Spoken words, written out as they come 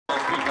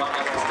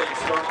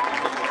starting the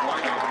defensive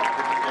lineup.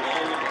 And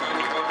in the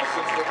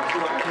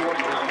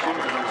 240-pound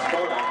junior from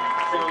Sparta,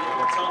 Tim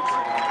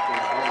Thompson.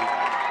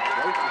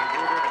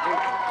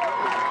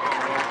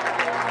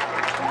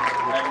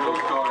 At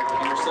nose guard,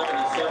 number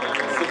 77,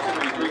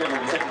 6'3",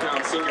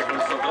 310-pound senior from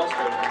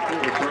Sylvester,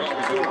 Grant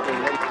Zuma.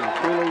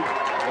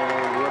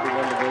 And the other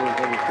one today is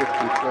only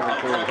 57. At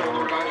tackle,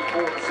 number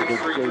 94,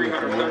 6'3",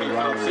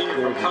 330-pound senior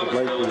from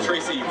Thomasville,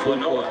 Tracy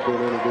Flanoa.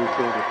 Been introduced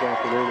here this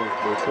afternoon as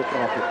they took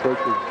off the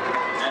coaches.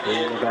 At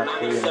end, number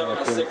 97,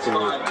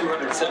 6'5",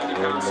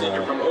 270-pound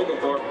senior from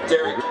Oglethorpe,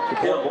 Derek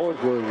Hill. Boys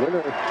were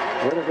winner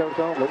goes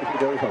on, loser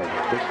goes home.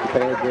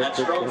 At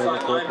strong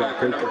side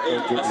linebacker, number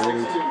 8,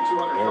 6'2",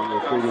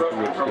 205-pound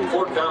freshman from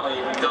Fort Valley,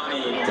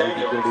 Donnie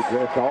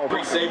Daniels.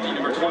 Free safety,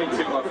 number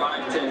 22, a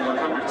 5'10",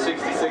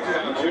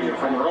 166-pound junior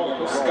from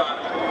Rome, Scott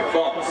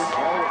Voss.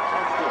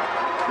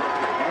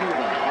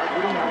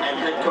 And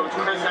head coach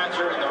Chris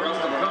Hatcher and the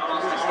rest of the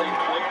Valdosta State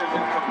players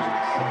and coaches.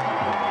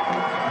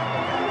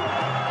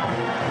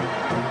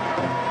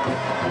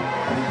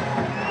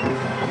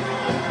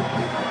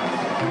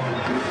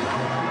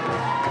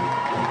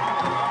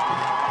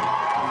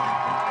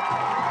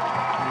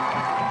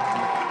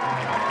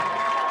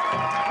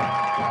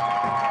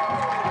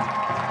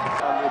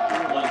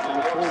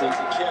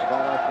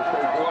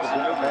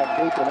 Carson-Newman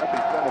up in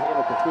front of him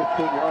at the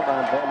 15-yard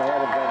line. Bama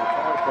Adams on the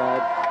far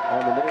side.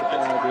 On the near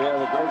side, the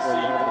other great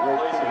one having a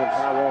great season.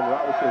 Tyrone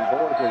Robinson.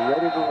 Boys are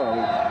ready to roll.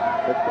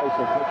 Let's play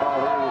some football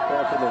here this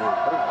afternoon.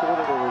 First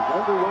quarter is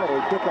underway.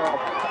 Kickoff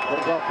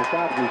goes off the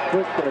side of his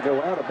foot. Going to go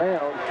out of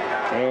bounds.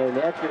 And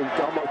actually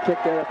almost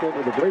kicked that up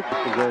into the break.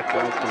 The rest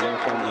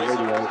on the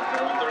radio.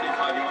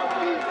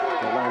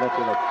 They line up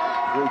in a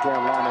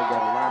three-down lineman.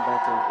 Got a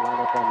linebacker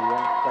line up on the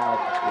outside,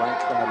 right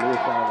side, near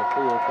side of the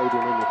field.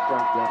 Fading in the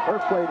front jump.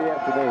 First play of the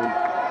afternoon.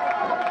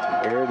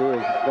 There it is.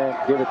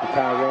 Snap. Give it to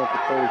Tyrone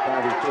for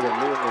 35. He's hit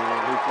immediately,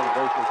 and he's going to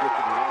basically get to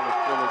the line of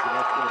scrimmage, and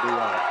that's going to be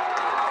all.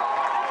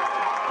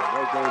 So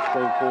no goal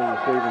state for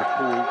receivers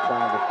to each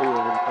side of the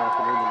field. And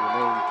Carson-Newman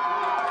remains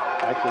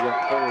actually up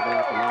forward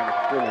at the line of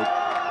scrimmage.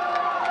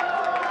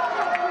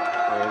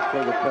 And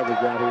single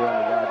coverage out here on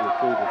the wide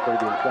receiver.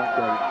 Fabian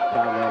shotgun.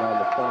 Tyrone on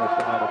the far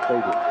side of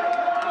Fabian.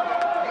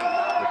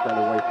 It's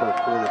underway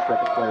first quarter,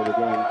 second play of the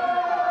game.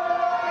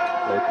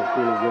 They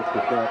continue with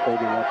the snap.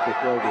 Fabian up the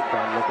throw this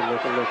time. Looking.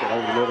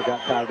 Over the middle,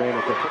 got Tyrone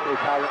at the 40.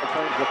 Tyrone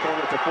turns the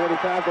corner to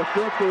 45 to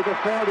 50 to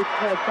 40,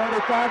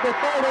 35 to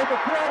 30 to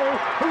 20.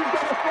 He's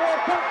going to score a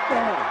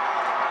touchdown.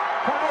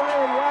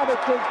 Tyrone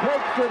Robinson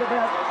takes it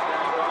about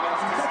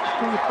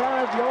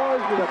 65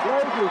 yards, and the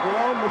Blazers are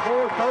on the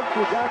board. Folks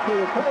who got to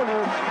the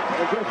corner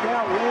and just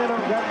outran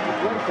them. Got the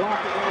great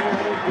blocking on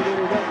there. Didn't get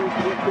any numbers.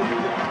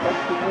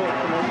 That's the point.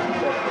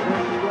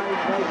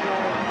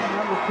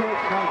 Number 6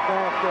 comes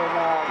back and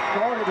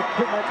started to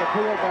pick up the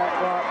tailback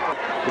block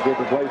to get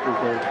the Blazers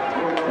there.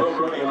 That's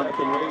 7-0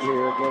 lead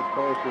here against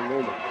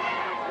Carson-Newman.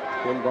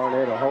 Tim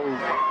Barnett will hold.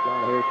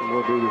 John Harrison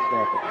will do the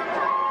snapping.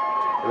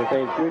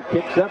 Everything's good.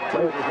 Kicks up.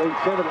 Blazers lead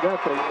 7-0.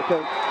 It'll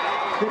take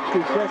 60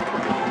 seconds.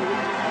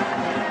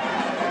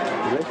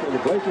 The rest of the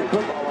Blazers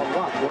football on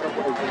lock. One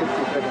away, 60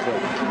 seconds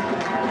left.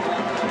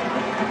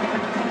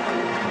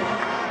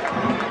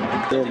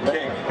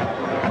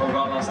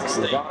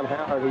 Don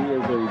Howard, he is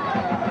a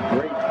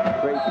great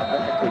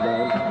backer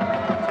man.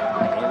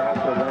 And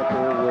after that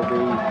there will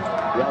be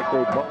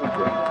Deontay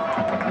Bolger.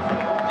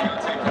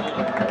 Let's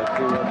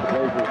see what the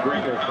Blazers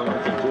defense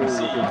wants to do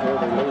before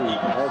they leave.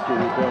 After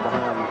we fell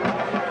behind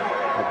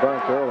a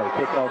bunch early.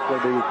 Kickoff's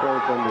going to be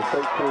returned from the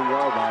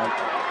 13-yard line.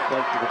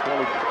 Comes to the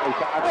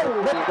 20-25. Hit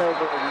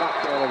over and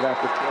knocked down about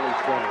the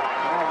 27.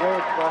 Now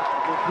Reds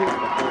Boston just hit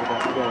the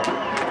quarterback down.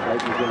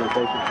 Blazers in the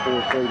basic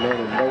 4-3 man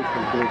in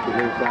motion towards the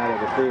near side of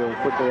the field.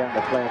 Quickly out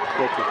the flat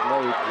stretch is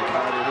made. The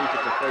Ryder, he's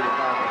at the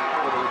 35 and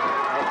 40.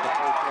 Off the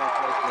first down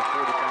place from the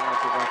 45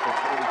 to about the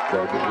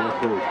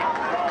 40.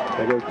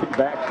 They go two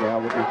backs now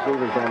with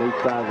receivers on each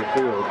side of the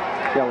field.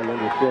 Kelly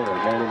under center.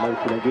 Man in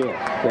motion again.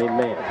 Same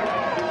man.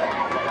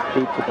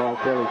 Keeps the ball,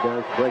 Kelly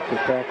does, breaks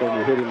the tackle, and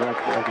you hit him right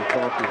as he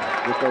crosses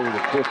just over the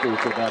 50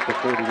 to about the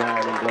 49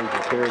 in Blazer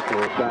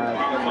territory. Side,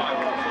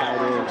 tight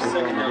end is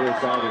on the rear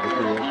side of the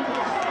field.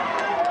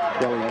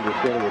 Kelly under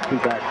center with two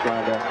backs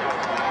lined up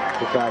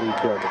beside each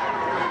other.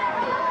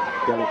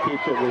 Kelly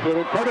keeps it, we hit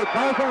it. Cody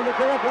calls on the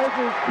ground,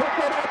 Blazers pick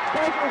it up,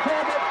 Blazers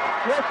have it.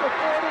 Yes, the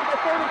 40,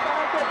 the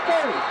 35, the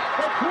 30,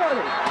 the 20,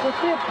 the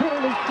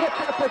 15, he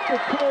slipped up at the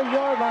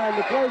 10-yard line.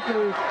 The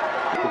Blazers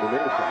to the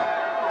near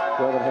side.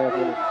 12.5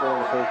 minutes still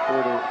in the first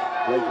quarter.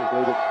 Blazers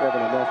lead at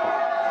 7-0.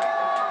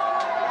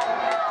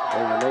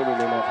 And remaining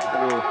in that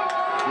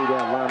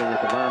three-down lining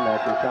with the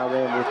linebacker.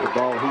 Tyrone with the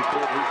ball. He's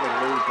hit. He's going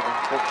to lose on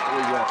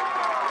 3 yards.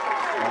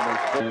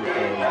 Almost finished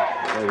from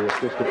the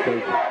assistant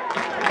coach.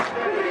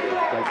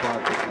 Play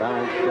clock is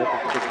 9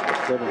 seconds,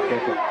 7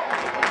 seconds.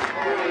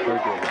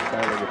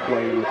 Starting the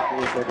play with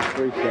 4 seconds,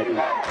 3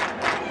 seconds.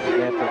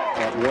 Snap it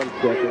at 1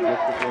 second.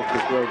 Just against the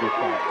throw this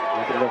time.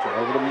 Looking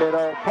over the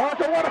middle.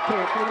 Parker, what a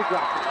catch, and he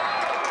dropped it.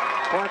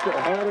 Parker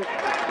had it.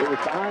 It was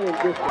behind him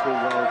just 2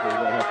 yards, and he's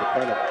going to have to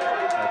punt it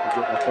after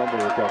getting a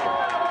fumble recovery.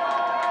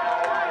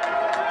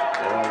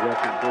 They're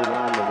rushing through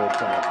linemen this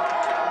time.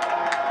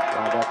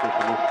 Linebacker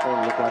from this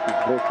corner look like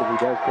he's blitzing. He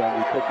does come.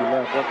 We pick him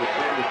up. What the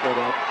team is set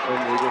up,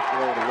 and we just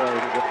throw it away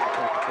to get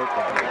the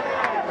football.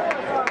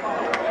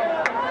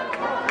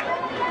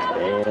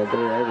 And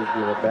they're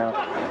averaging about.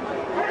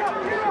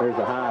 There's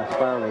a high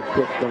spiraling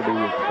kick going to be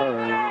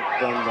returned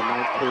from the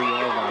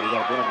 19-yard line. You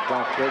got to the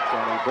clock breaks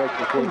on him. Breaks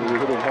the field. We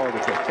hit him hard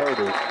at the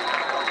 30.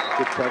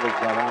 Good coverage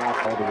by Ryan.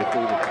 All the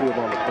receivers, two of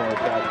them on the far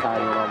side,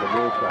 tied in on the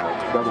near side.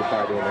 Double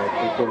tied in there.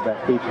 The quarterback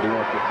keeps it. He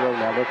wants to throw.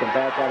 Now looking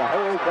back at a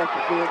whole bunch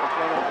of field in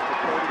front of the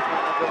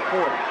 35, the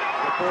 40.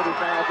 The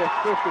 45, the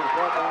 50.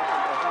 Right down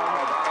from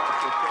behind. The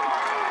fastest shape.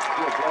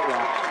 Good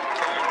blowout.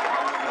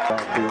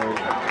 Backfield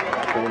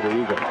for the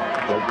Eagles.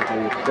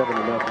 Basically, it's 7-0,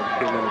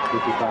 2 minutes,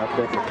 55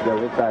 seconds to go.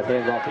 Inside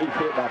handoff. He's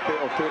hit by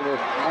Phil Taylor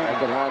at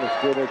the line of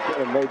scrimmage.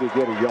 Going to maybe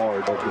get a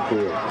yard at the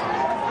field.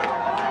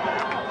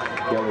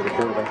 Kelly, the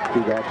quarterback,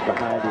 two backs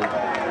behind him.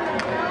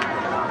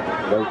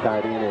 No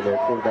tight end, and their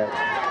quarterback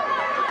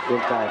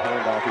inside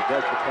handoff. He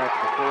breaks the catch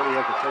to 40.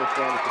 Has a first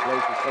down at the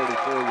Blazers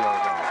 34-yard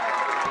line.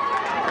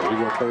 He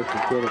goes first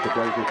and 10 at the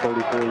Blazers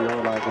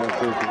 34-yard line. Going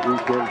through the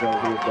east end zone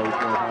here at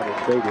Bazemore-Hyder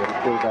Stadium.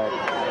 Quarterback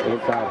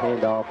inside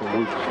handoff, and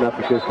we snuff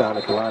it this time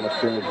at the line of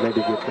scrimmage.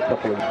 Maybe gets a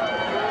couple of.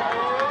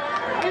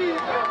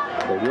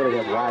 They really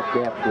have wide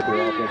gaps with their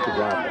offensive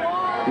linemen.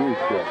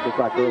 Huge gap. Just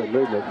like early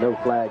movement, no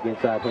flag,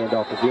 inside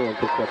handoff again.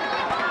 Picks up.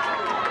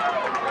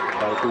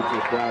 Got to keep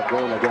this drive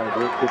going. They got to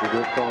get to the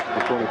good cross to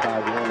the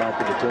 25-yard line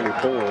to the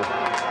 24.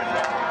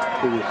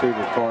 Two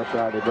receivers far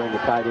side. They bring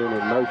the tight end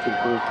in motion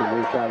towards the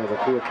near side of the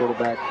field.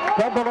 Quarterback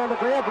fumble on the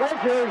ground.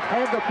 Blazers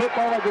have the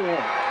football again.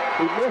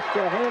 He missed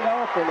the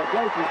handoff, and the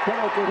Blazers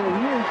penalty. A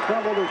huge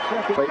fumble in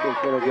second. Clayton's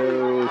going to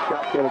go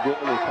shotgun again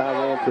with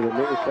Tyrant to the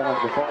near side,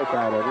 the far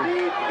side of it.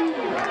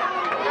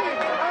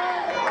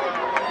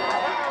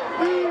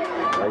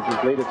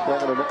 Blazers lead at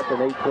 7-0,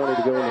 8:20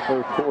 to go in the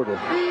first quarter.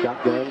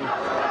 Shotgun.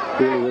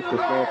 Cooley with the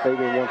snap.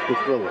 Fabian wants to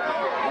throw it.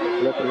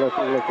 Looking. On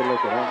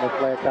the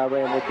flat,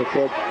 Tyrant with the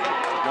catch.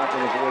 Not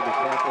going to avoid the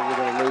tackle. We're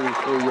going to lose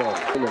 3 yards.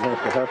 Newman has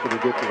to hustle to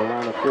get to the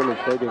line of scrimmage.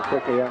 Fabian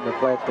quickly out in the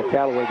flats to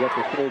Callaway. Got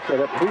the screen set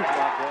up. He's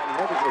not going.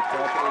 Another good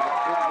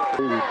tackle.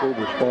 Two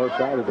receivers far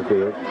side of the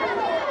field.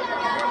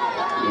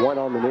 One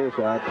on the near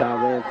side.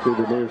 Tyrant to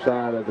the near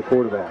side of the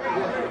quarterback.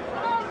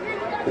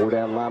 4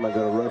 down lineman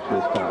going to rush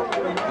this time.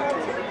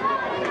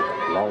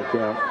 Long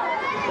count.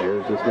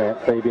 There's the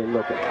snap. Fabian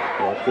looking.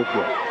 Watch this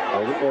one.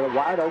 Over there,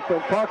 wide open.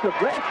 Parker,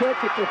 great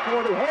catch at the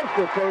 40. Has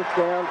the first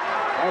down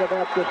at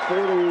about the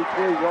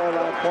 43-yard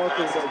line.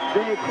 Parker's a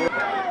big.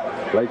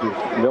 Blazers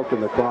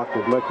milking the clock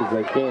as much as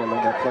they can.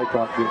 Let that play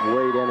clock get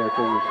way down there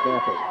before we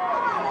snap it.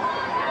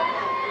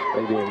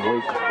 Fabian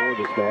waits for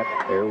the snap.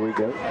 There we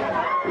go.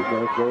 He's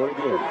going to throw it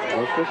again.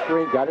 Wants the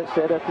screen. Got it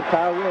set up to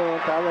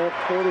Tyrant. Tyrant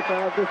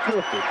 45 to 50.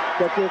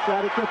 Gets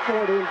inside at the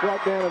 40 and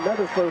brought down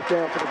another first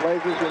down for the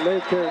Blazers in their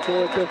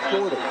territory at the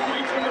 40.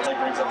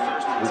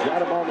 We've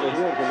got him on the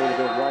heels a little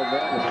bit right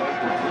now.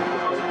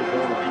 The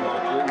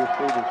Blazers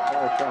receivers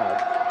far side.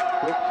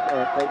 Quick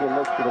snap. Fabian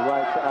looks to the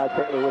right side.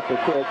 Taylor with the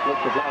catch.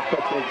 Looks to block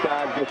touch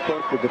inside. Gets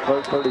close to the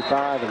first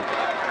 35 and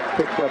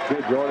picks up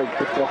good yardage.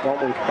 Picks up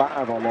almost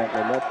 5 on that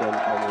one. That's on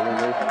the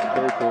near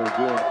territory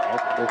again.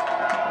 That's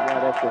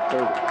right at the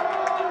 30.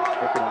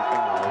 Second and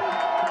 5.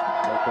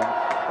 No count.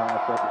 5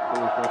 seconds,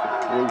 4 seconds,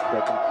 3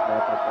 seconds.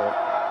 Snap it for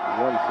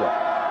 1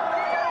 second.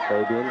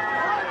 Fabian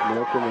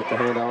Milton with the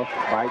handoff.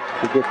 Fights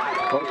to get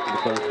close to the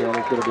first down.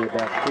 It's going to be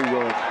about 2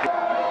 yards.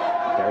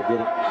 Got to get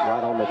it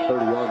right on the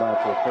 30-yard line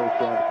for a first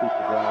down to keep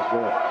the drive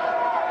going.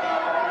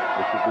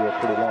 This should be a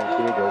pretty long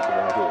field goal from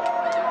right here.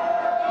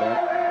 Snap.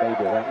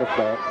 Fabian out in the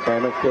flat.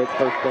 Family catch,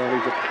 first down.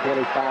 He's at the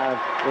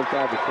 25,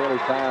 inside the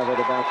 25 at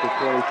about the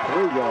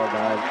 23-yard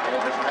line.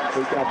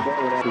 He got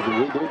going.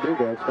 We do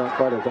that. It's not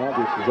quite as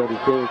obvious as other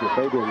teams. But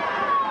Fabian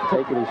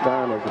taking his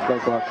time as the play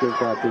clock turns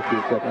out 15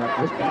 seconds.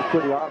 It's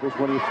pretty obvious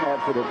when he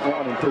snaps it at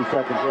 1 and 2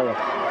 seconds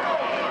left.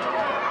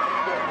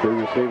 Two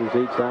receivers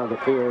each side of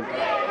the field.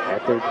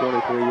 At their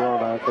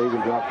 23-yard line,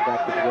 Fabian drops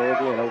back to throw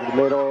again. Over the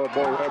middle,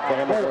 boy, head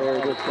family there,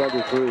 just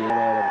under 3. And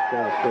Adams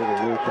trying to stay the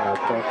near side,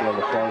 Parker on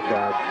the far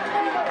side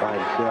by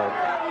himself.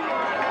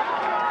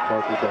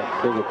 Parker got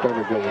single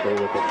coverage over there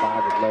with a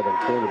 5'11"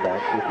 quarterback.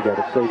 If you got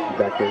a safety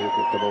back there, he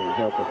can come over and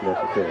help if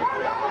necessary.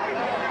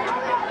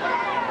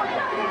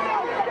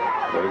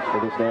 Waits for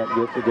the snap,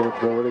 gets it, going to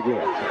throw it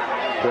again.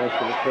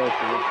 Pressure, goes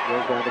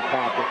down the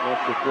pocket,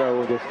 wants to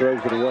throw, and just throws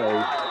it away.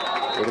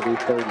 It'll be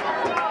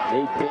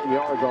 18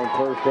 yards on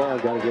first down.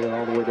 Got to get it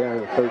all the way down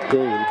to 13.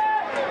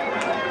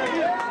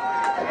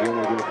 Again,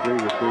 we get 3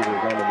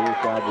 receivers on the near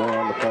side, 1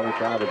 on the far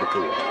side of the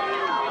field.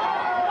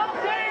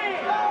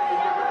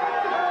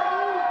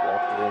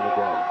 Walks it in the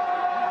gun.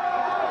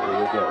 Here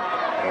we go.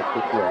 That's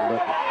the throw.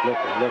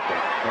 Looking.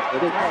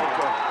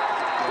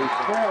 He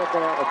fell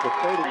down at the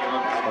 30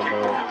 on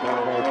the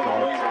foul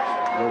side.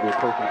 Maybe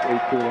person's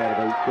 18 out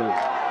of 18.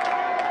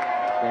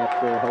 Snap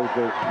there,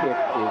 Jose's kick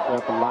is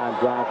up a line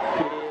drive.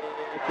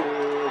 Kick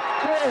is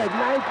good.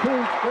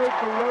 19 straight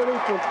for Rody.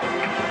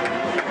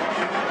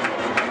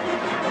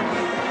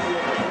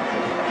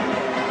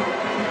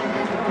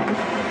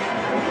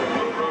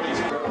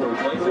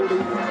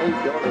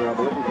 38-yarder, I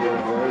believe, was.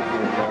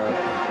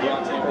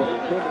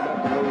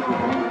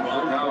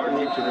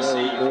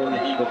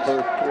 In the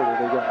first quarter,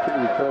 they got 2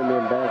 return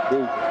men back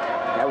deep.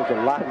 That was a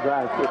line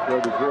drive kick for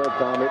the drill,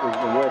 Tom. It was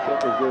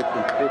good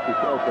from 50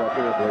 close up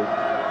here, I believe.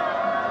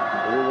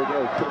 Here we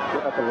go.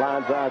 Kicked up. A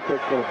line drive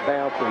kick's going to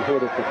bounce and hit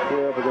it to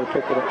 12. We're going to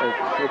pick it up.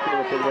 Pick it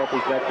up.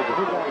 He's back to the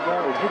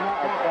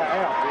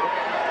out.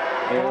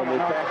 And they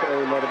tackle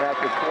him at about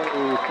the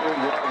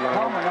 23-yard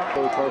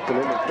line.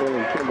 Carson-Newman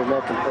stealing Timber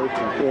Nothing first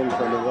and 10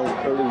 from their own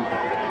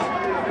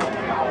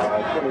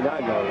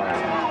 29-yard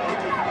line.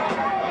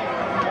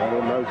 And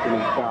in motion,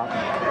 he stops.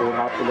 Ford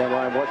hops in that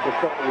line. Wants to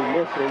start.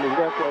 We miss him. He's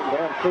got to go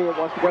downfield.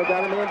 Wants to go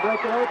down the man, break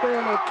it open.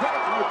 And makes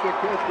the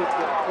catch at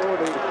the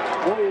 40.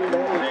 Whoa,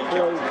 that was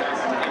close.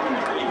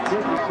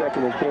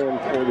 52nd and 10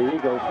 for the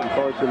Eagles from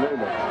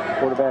Carson-Newman.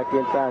 Quarterback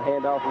inside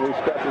handoff, and we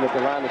stuck him at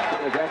the line of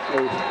scrimmage.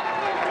 Actually,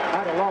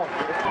 I'd have lost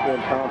it. Ben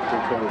Thompson,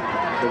 so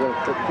they're going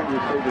to put 2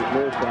 receivers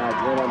near side,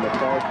 one on the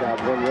far side,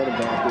 1 running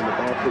back in the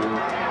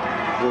backfield.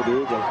 For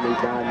the Eagles,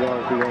 need 9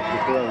 yards. He wants to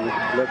throw.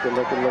 Looking.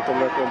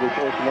 We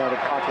force him out of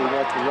the pocket. He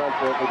wants to run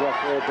for it. We got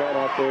Fred Brown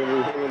out there, and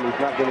we hit him.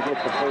 He's not going to get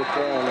the first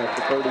down at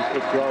the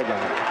 36-yard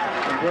line.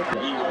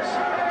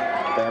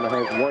 Bama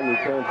has 1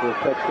 return for a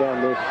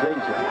touchdown this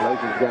season.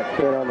 Blazers got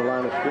 10 on the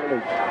line of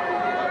scrimmage.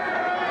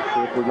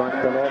 See if we might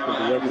come up with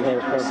the Ravens have a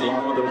punt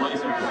block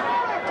this season.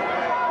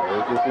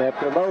 There's the snap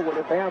to low when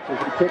it bounces.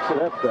 He picks it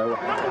up though.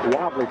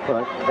 Wobbly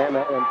punt.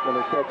 Bama going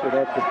to catch it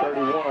at the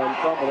 31.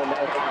 Fumbling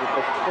that at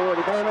the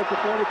 40. Bama at the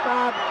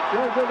 45.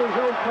 Runs over his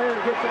own player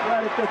and gets it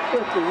right at the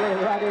 50. Ran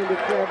right into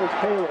Travis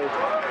Taylor.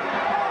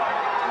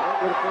 Not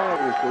with a flag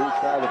receive.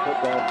 Side of the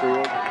football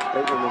field.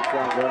 Abrams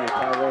shotgun with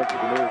Tyrant to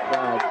the near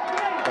side.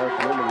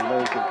 Carson-Newman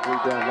remains in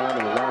 3-down line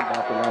and the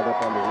linebacker lined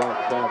up on the right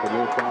side, the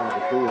near side of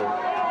the field.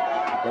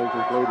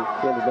 Blazers lead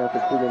at 10 to 2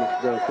 minutes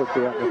to go.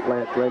 Quickly out the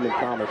flat. Raymond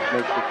Thomas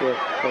makes the catch.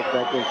 Takes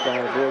back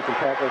inside. Boys and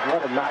tackles.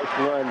 What a nice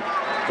run.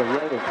 The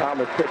Raymond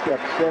Thomas picked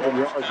up 7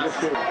 yards. Just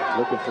here.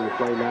 Looking for the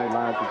play 9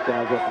 lines and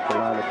size up at the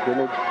line of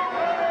scrimmage.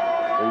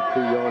 Need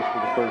 2 yards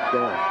for the first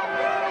down.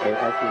 They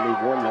actually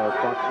need 1 yard.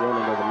 Clock's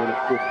running at a minute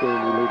 15.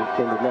 We lead at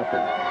 10 to 0.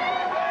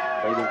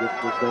 Hayden gets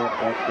the snap,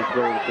 that's the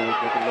throw, looking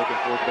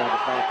for it down the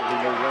pocket. He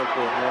may run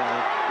for it now.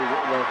 He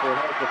will run for it.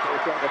 Has the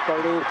first down to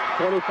 30,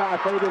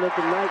 25. Hayden at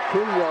the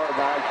 19-yard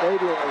line.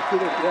 Hayden and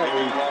shooting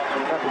ready.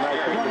 Got the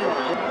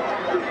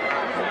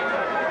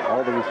 19.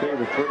 All the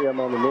receivers, 3 of them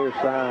on the near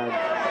side.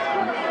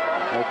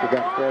 Also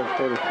got Travis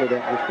Taylor split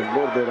out just a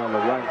little bit on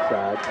the right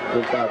side.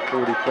 Inside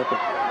 40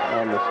 seconds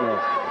on the snap.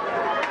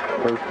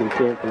 First and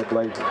 10 for the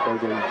Blazers.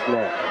 Hayden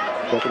snap.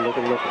 Looking.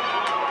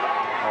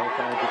 All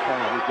kinds of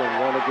time. He's going to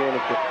run again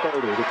at the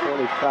 30, the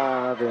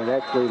 25, and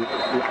actually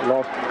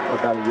lost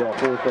about a yard.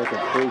 4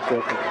 seconds, 3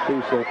 seconds, 2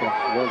 seconds,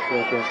 1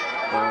 second,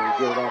 and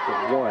get it off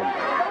at 1.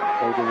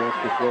 Hayden wants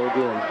to throw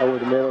again.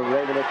 Over the middle,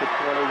 Raymond at the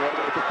 20, Raymond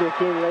at the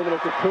 15, Raymond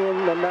at the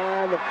 10, the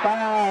 9, the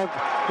 5.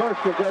 First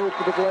to go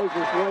for the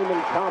Blazers,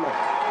 Raymond Thomas.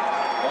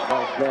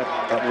 Ball snap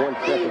at 1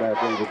 second, I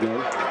believe,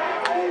 again.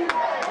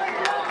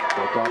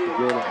 They'll talk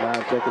again at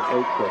 9 seconds,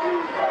 8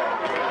 seconds.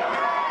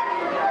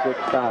 6,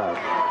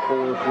 5. 4,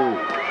 3,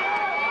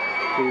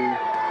 2,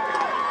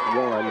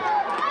 1.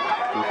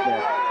 He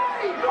snaps.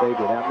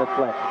 Fabian out in the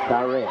flat.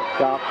 Tyrant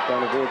stops.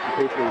 Trying to do it to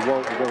people who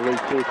won't. We're going to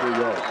leave 2 or 3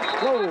 yards.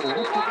 Whoa! What's the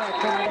guy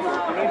coming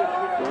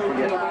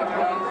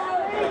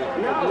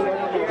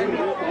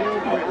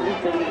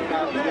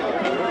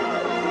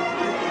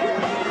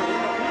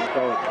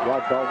So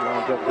Rod Dalton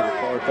lines up to the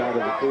far side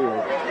of the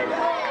field.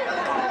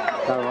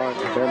 Tyler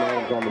Ben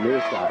Adams on the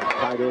near side.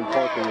 Tight end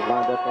Parker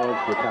lined up on the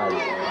tight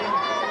end.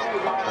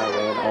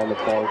 Ran on the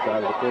far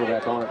side of the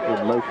quarterback on it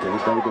in motion.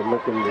 Fabian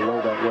looking to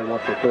roll that way,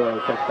 wants to throw,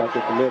 cuts back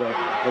at the middle,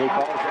 and he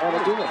falls down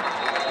again.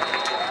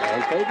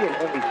 And Fabian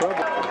having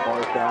trouble on the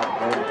far side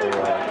and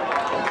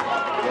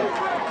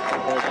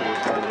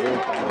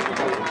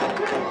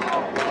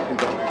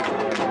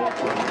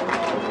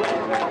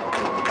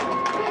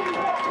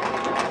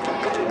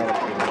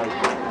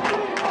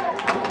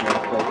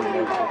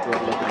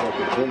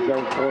end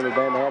zone corner,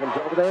 Bama Adams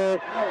over there.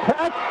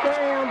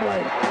 Touchdown,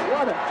 Blake.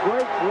 What a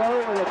great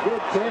throw and a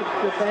good catch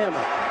to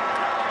Bama.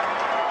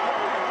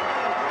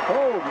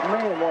 Oh,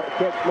 man, what a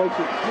catch. Makes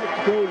it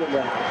 16 and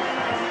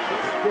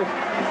this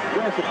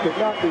aggressive could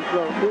not be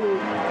thrown through.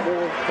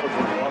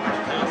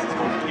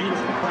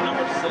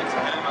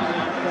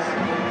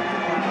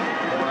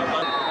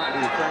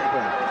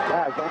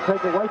 Guys, don't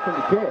take away from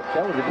the catch.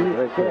 That was a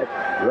beautiful catch.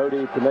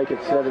 Rody to make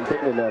it 17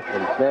 to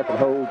nothing. Snap and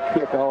hold,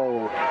 kick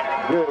all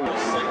good.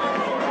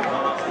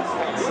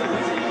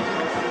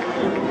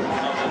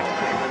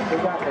 We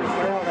got the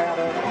crowd out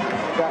of it. We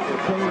got the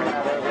team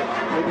out of it.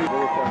 Maybe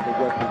we'll have to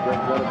get the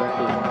running back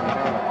in on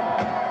now.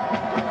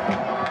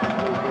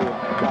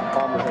 Got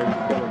Palmer here to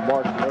come and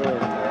mark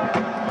man.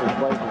 His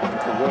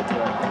Blazers to work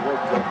that.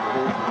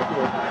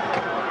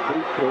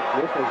 Deep kick.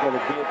 This one's going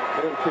to get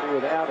into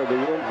and out of the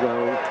end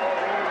zone.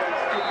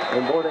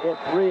 And boy, they had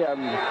 3 of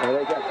them, and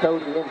they got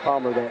Cody and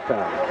Palmer that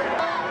time.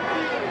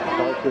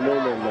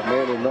 Carson-Newman, the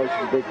man in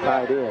motion, big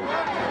tight end.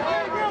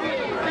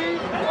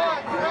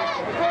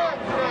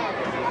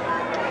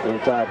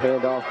 Inside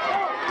handoff.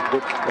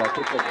 Big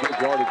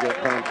yardage that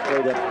time,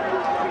 straight up.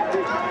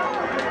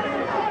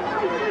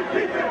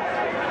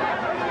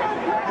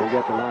 We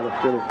got the line of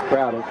scrimmage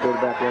crowded.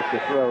 Quarterback wants to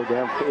throw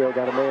downfield.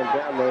 Got a man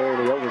down there, and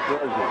he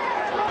overthrows it.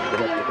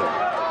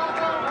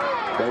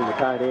 Bring the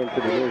tight end to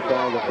the near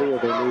side of the field.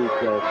 They need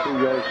 3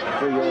 yards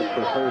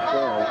for first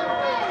down.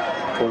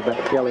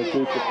 Quarterback Kelly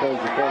keeps it, turns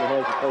the corner,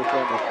 has the first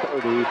down to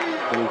 30,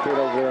 and he's hit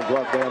over there and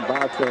brought down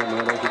by Sam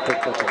as he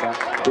picks up about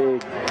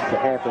big to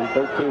happen.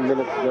 13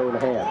 minutes to go in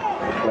the half.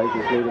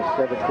 Blazers lead is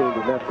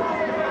 17-0.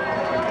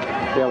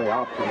 Kelly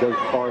option goes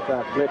far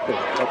side, flips it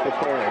up the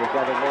corner. He's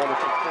got a man at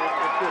the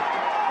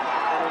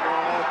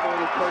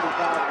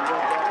 35,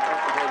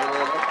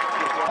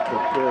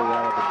 and runs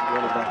out of the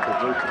running back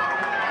position.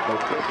 They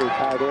flip his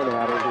tight end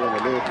out over on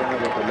the near side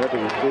with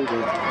another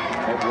receiver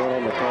and one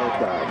on the far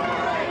side.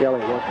 Kelly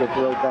wants to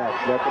throw back.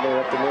 Nothing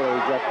there up the middle.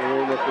 He's got the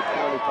room at the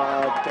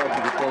 25,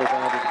 catches the 25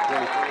 to the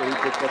 24. He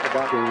picks up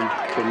about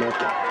to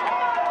nothing.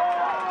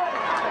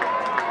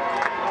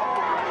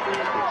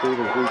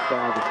 Receivers each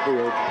side of the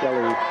field.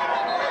 Kelly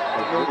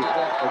has really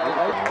far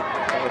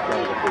side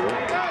of the field.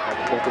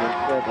 That's 2nd and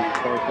 7,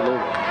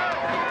 Carson-Newman.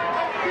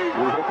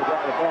 We hit the guy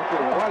in the back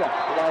end. What a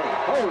play.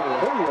 Oh,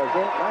 who was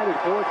that?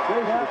 94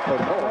 straight out for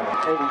more.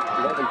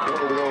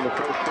 11:20 on the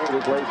first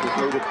quarter. Blazers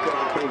lead it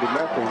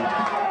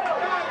 17-0.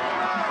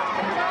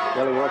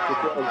 Kelly wants to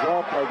throw a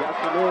draw play. Got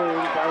the moon.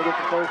 Trying to get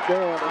the first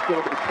down. It's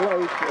going to be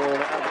close.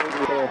 And I believe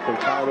we have to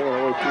tight end.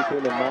 Always keep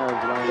him in mind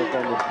lined up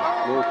on the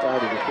near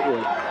side of the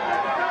field.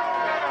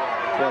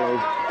 Kelly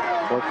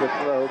wants to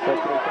throw.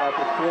 Cuts inside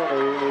the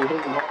 20. We hit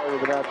him hard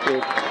with about the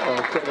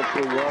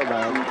 17-yard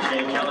line.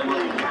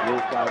 Near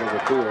side of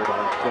the field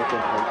on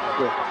 2nd and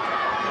 6.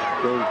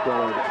 James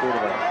Kelly, the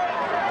quarterback.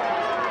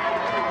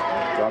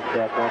 Drop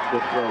back, wants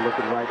to throw,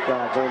 looking right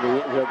side. Going to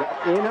the end zone. Got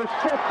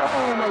intercepted.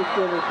 Almost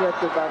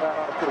intercepted by that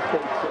Austin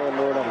State Sam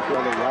Lord on the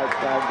right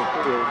side of the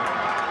field.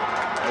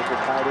 As the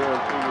tight end,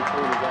 2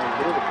 receivers down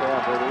near the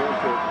crowd, but the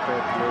inside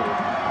transmitted.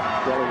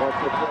 Kelly wants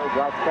to throw,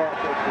 drops back,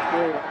 takes the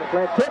 3 on the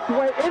flat, tipped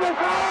away. It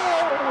is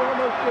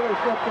almost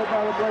intercepted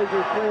by the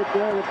Blazers. Fred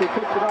there, if he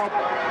picks it off.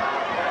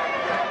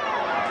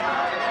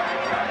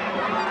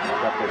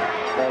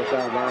 Far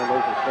side line,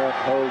 there's a snap,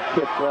 hold,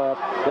 tips up.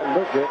 Doesn't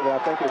look good, but I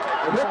think it's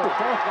hit the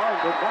crossbar,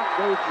 did not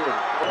go through.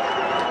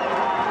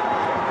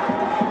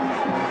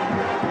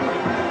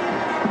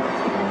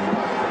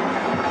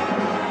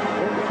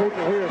 Here's the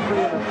people here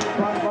seeing a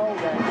fun ball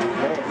game.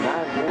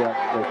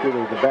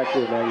 The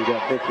backfield now, you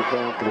got Victor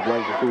Brown for the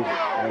Blazers. He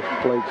has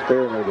played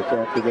sparingly this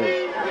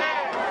afternoon.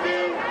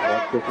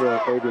 Watch the throw.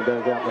 Fabian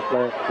does out in the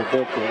flat to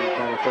Benson.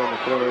 Trying to turn the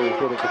corner, he's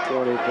hit at the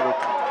 20.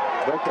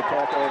 Breaks the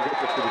tackle and gets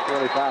it to the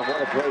 25.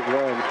 What a great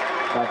run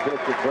by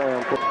Victor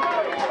Brown.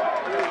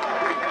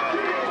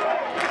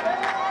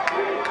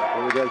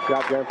 Here we go,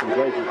 shotgun from the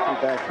Blazers. 2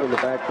 backs in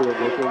the backfield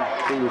with him.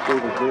 2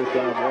 receivers near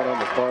side, 1 on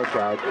the far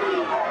side.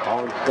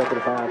 On 2nd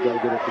and 5, got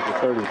to get it to the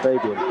 30.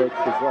 Fabian takes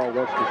the draw,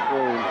 wants to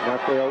screen.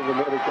 Not there over the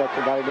middle, got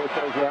somebody there,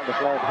 throws it out in the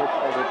flat, hits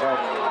over back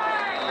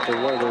to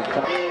one of their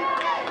top.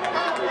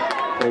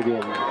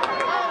 Fabian.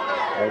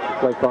 As the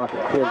play clock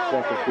at 10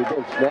 seconds, we've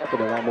been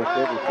snapping it almost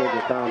every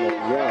single time it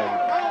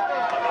runs.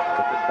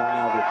 It's at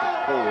 5, it's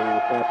at 4, we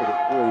snap it at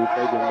 3.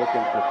 Fabian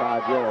looking for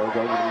 5 yards.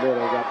 Over the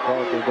middle, got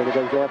Parker, then it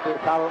goes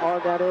downfield. Tyler R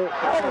got it.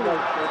 Oh,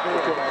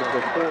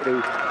 40,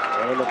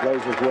 and the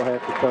Blazers will have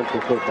to punch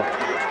the football.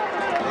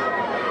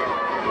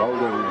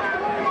 Logan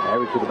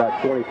averaging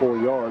about 24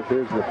 yards.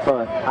 Here's the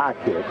punt, high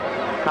kick.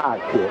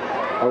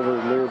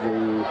 Over near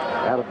the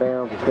out of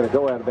bounds. It's going to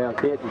go out of bounds.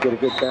 Hit and get a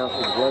good bounce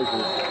for the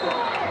Blazers.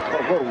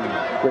 Oh,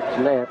 quick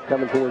snap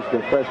coming towards the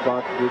press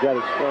box. We got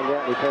it sprung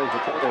out and he turns the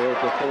corner at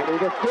the 40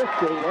 to 50.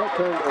 That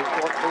turned to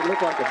what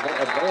looked like a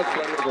bad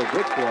play to a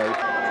good play.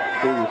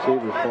 2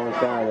 receivers far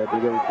side. That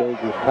big old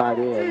dangerous tight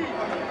end.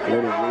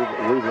 Leonard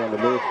Weaver on the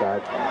near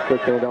side.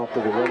 Quick hand off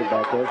to the running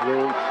back. There's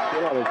Reed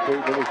still on his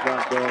feet. Then he's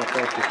knocked down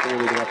across the 40.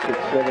 They got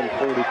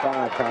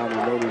 7:45 time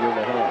remaining in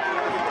the half.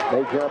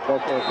 They jump.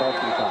 That's going to cost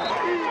them time.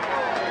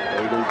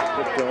 They lead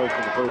 6 yards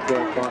for the first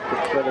down clock at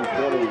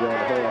 7:20 to go in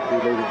the half. We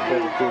lead it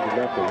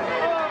 17-0.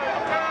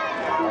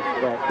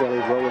 Back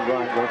Kelly's rolling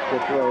right, wants to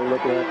throw,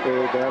 looking out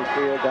there,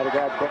 downfield, got a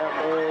guy down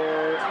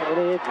there,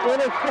 and it's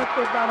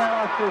intercepted by the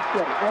Austin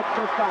State. Up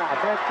to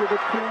 5, back to the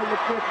 10, the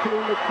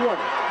 15, the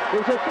 20.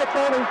 He's at the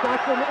 30, he's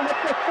got the man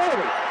at the 30.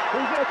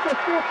 He's at the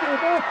 50,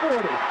 the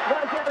 40.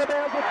 Runs out of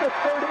bounds at the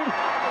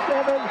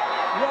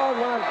 37-yard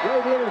line.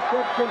 Great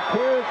interception.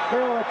 Pierce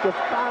fell at the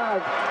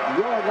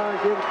 5-yard line,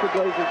 gives the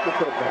Blazers the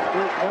football.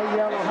 There's no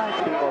yellow high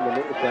school on the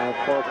near side.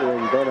 Parker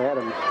and Ben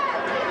Adams.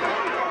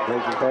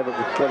 Blazers have it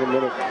with 7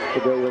 minutes to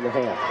go in the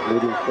half.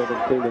 Leading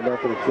 17-0,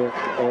 a chance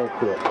to add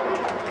to it.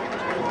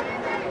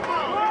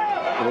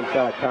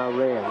 Inside, Kyle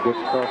Rand gets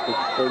across the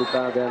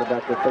 35 down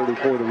about the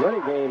 34. The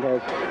running game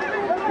has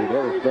You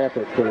never snap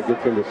it till it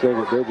gets into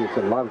single digits,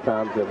 and a lot of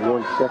times in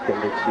 1 second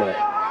it's snapped.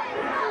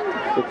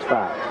 6-5,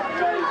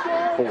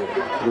 4,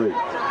 3,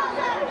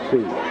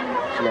 2,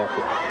 snap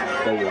it.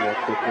 There you go,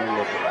 15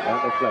 out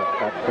the flat.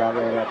 Got the try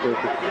ran out there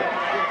to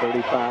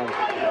 35,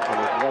 and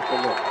there's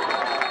nothing left.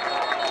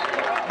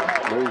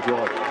 Lose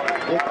Jordan.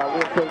 If I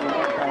will tell you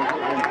one thing,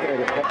 give him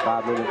credit.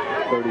 5 minutes,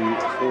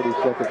 40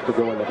 seconds to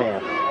go in the half.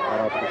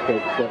 Right off the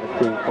state,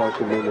 17,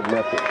 Carson-Newman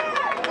method.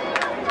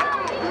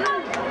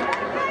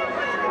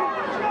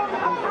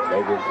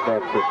 David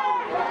snaps it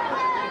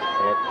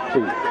at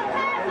 2.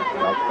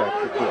 Knocks back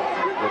to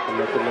 12.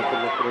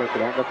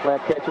 Looking at the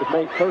flat catches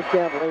made. First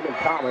down, Raymond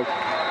Thomas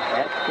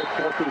at the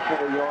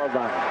 24-yard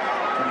line.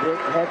 And it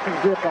had some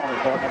zip on it,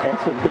 but Had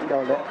some heat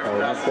on that. Oh,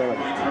 I'm telling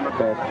you,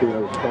 fast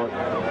 2-0 start.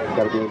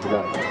 Got to be in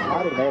tonight.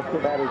 I didn't ask you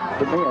about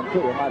the men,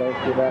 too. I might ask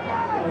you about,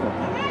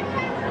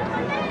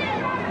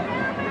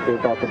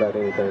 Can't talk about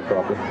anything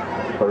probably.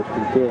 First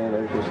and 10,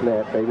 there's the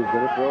snap. David's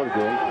going to throw it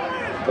again.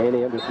 And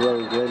he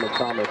underthrows Raymond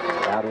Thomas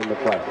out in the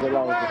flat. Maybe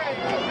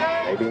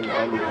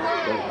on the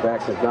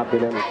back has not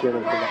been under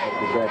center this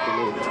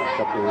afternoon. A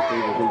couple of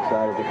receivers each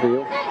side of the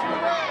field.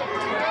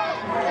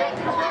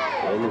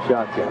 In the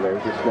shotgun,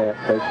 there's the snap.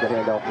 Takes the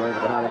handoff, runs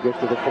behind it, gets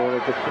to the corner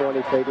at the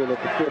 20, Fabian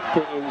at the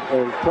 15,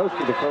 and close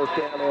to the first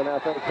down, and I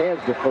think has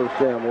the first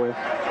down with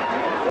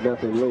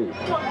nothing lead.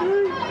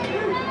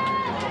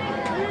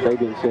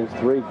 Fabian sends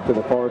 3 to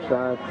the far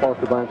side.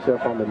 Parker by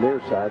himself on the near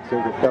side.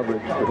 Single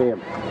coverage for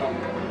him.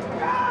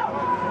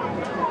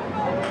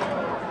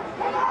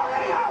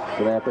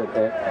 Snap it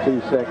at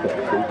 2 seconds.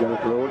 He's going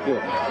to throw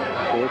again.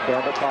 Here's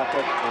down the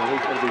pocket, and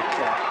he's going to be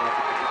stopped at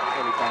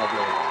 25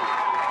 yards.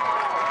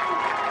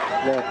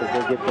 Snap as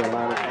they get to the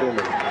line of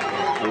scrimmage.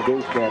 They do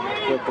snap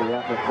quickly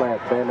out in the flat.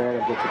 Bam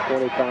Adams at the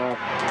 25,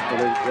 and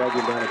they drag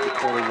him down at the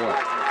 21.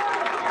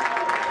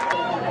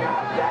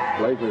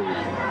 Blazers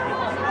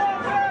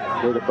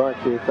with a bunch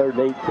here, 3rd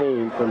and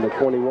 18 from the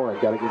 21.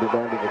 Got to get it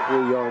down to the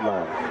 3-yard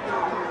line.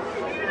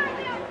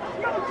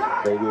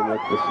 Fabian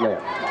with the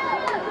snap.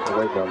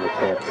 Waiting on the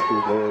snap. See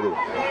where it is.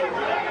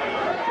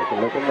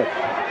 Looking.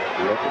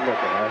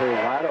 Out here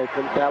wide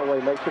open. Callaway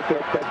makes the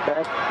catch, cuts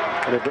back,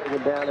 and they bring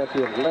him down at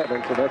the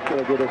 11. So that's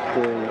going to get us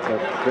to a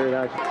very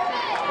nice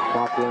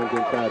clock runs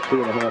inside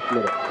 2.5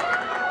 minutes.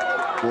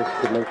 Just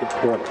to make it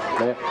 20.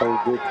 Snap, hold,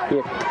 good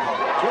kick.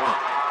 Yeah.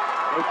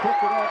 They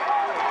picked it up.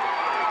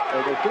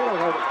 And they still don't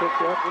have it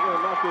picked up. They're going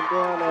to knock him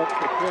down at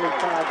the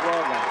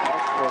 25-yard line.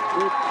 That's a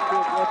big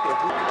record.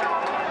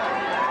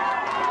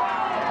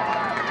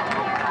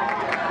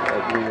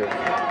 As we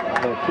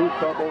had 2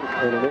 fumbles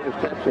and an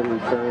interception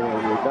return,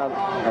 and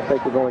I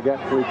think we've only got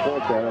 3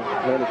 points out of it.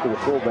 Handed to the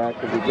fullback,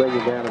 and we bring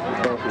him down as the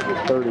crosses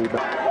at 30.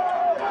 But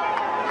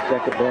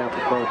second down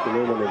for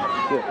Carson-Newman and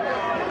 6.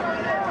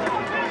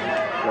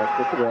 That's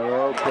the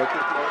throw.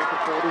 Catches over to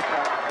 45,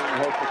 and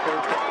has the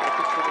first down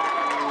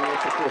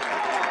at the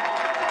 50.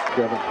 17-0.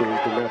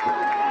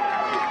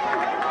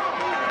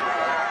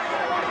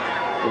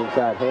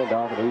 Inside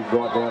handoff, and he's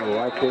brought down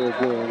right there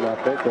again. I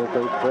think that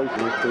those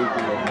places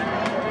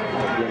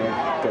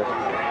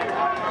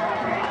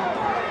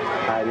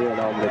tied in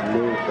on the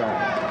near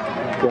side.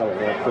 Kelly,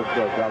 that quick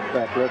throw, drops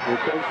back left. He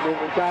takes him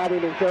inside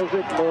him and throws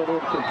it. Man,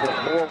 incomplete.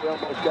 Boy, we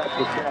almost got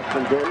the snap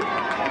from there.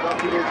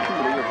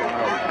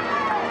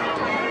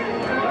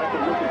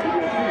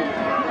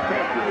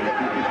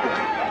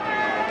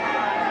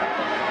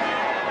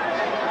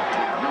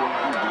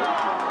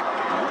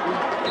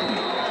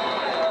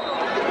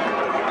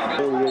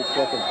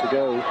 Seconds to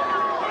go.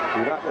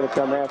 You're not going to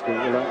come after it.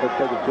 You're not going to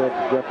take a chance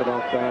to jump it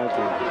off sides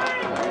and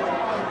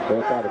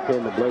they'll try to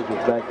pin the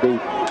Blazers back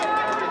deep.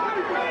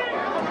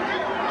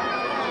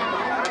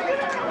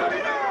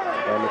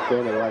 And the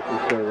center, like we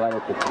say, right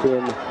at the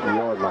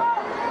 10-yard line.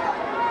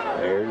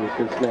 There is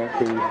the snap.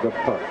 Here's the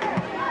punt.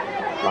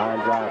 Line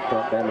drive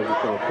punt. Damage is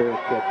going to fair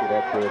catch it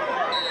at the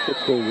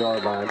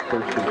 16-yard line.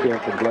 First and 10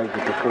 for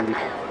Blazers to 40.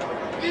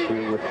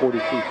 Here with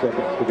 42 seconds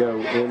to go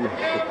in the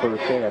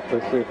first half.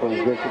 Let's see if old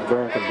Vincent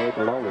Brown can break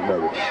a longer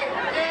maybe.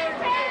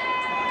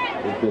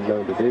 He's been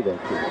known to do that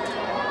to us.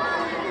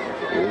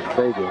 Here's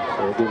Fabian.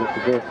 They'll give it to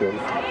Vincent.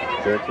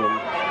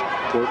 Vincent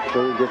short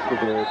through, gets to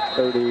the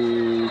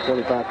 30,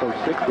 25,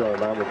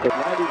 36-yard line with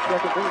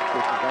 90-second break.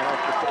 This is now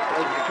off the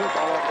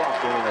football on block.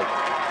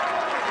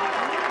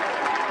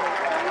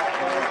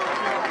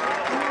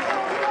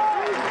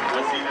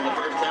 That's the end of the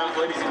first half,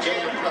 ladies and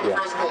gentlemen, of the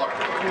first quarter.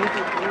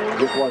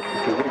 Just watch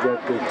this. We got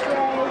this.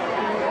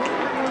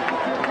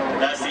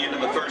 That's the end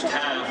of the first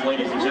half,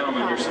 ladies and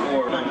gentlemen. Your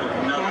score, nothing.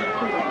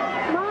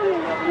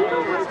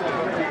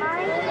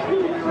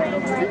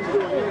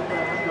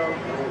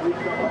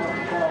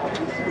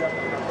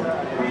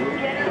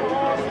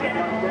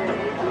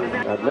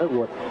 I know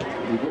what,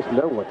 you just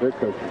know what their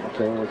coach is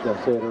saying, which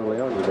I said early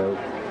on, you know.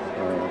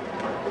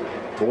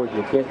 Boys,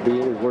 we can't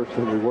be any worse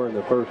than we were in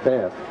the first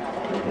half.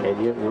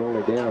 And yet we're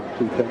only down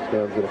 2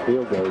 touchdowns and a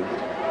field goal.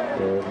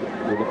 And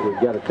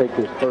we've got to take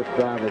this first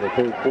drive in the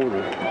third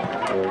quarter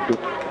and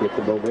get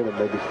the momentum,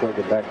 maybe swing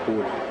it back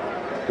towards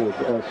towards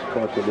us,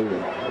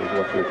 Carson-Newman, is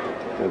what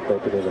they're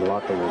thinking in the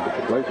locker room. But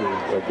the Blazers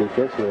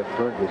defensively up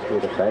front just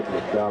did a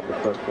fabulous job. The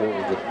front four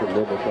was just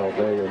tremendous all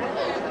day. And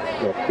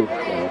that good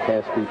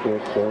pass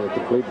defense, they only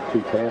completed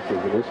 2 passes.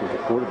 And this is a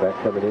quarterback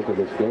coming into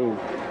this game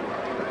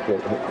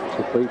that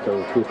completes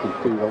over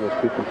 52, almost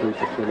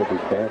 53% of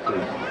his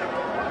passes.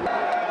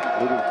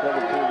 Leading 17-0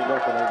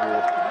 over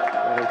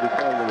what has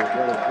become one of the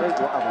great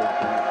rivals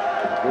in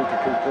Division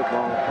II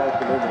football.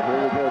 Carson-Newman,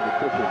 here we go. The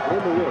kick is in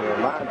the air. A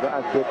line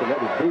drive kick,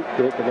 another deep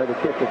kick, another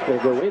kick that's going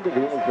to go into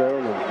the end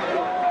zone.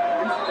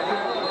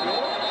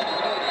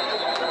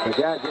 And the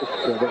guy just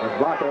that was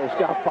blocking on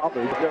Scott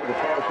Popper. He's going to the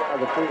far side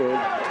of the field.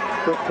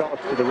 Quick toss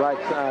to the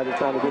right side. He's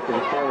trying to get to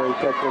the corner. He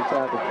cuts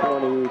inside the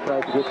 20. He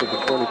tries to get to the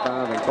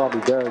 25 and probably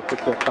does.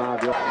 Picks up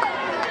 5 yards.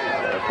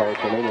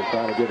 Carson-Newman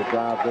trying to get a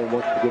drive there,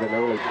 wants to get an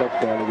early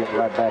touchdown and get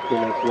right back in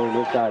this room.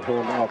 Inside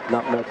handoff,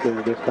 not much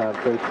over this time.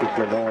 Trace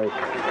Lenoy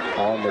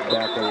on the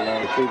tackle.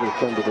 Long receivers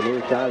come to the near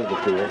side of the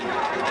field.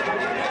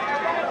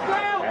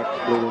 Back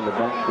split in the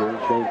backfield.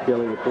 Shane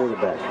Kelly, the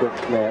quarterback. Quick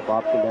snap,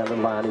 option down the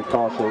line. He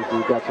tosses.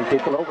 We've got some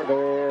people over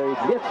there.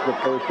 He gets the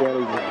first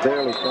down. He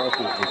barely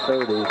crosses the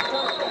 30.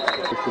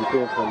 Just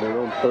intense from their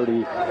own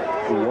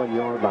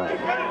 31-yard line.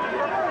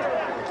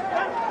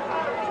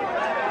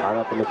 Line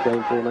up in the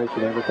same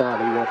formation every time.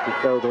 He wants to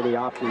throw, then he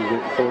options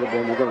it for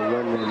them. We're going to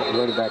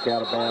run it back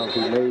out of bounds.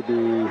 He may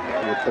be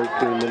with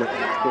 13 minutes,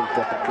 10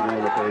 seconds to go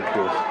in the third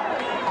quarter.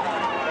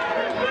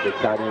 The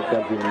tight end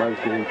comes in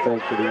motion. He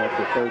thinks that he wants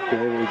to search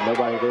there. There's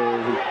nobody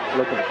there. He's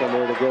looking for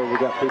somewhere to go. We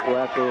got people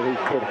out there.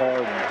 He's hit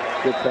hard and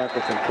good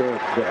tackle from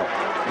Terrence Bell.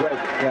 Great.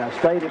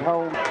 Stayed at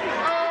home.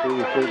 Two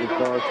receivers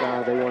far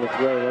side. They want to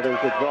throw. Well, there's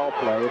a draw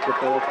play. It's a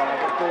 45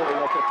 and 40.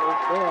 That's a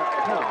first down.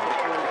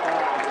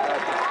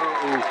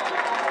 It's 25.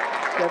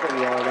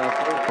 7-yard out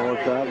there. Far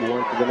side and 1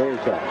 to the near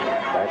side.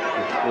 Back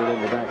to split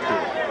in the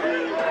backfield.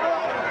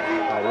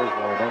 That is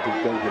lined up. He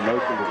shows the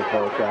motion to the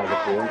far side of the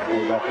field.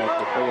 Pull back off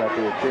the throw out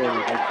there. 10.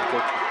 He takes the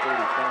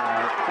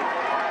 45.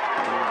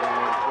 And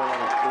down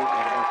the street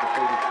at about the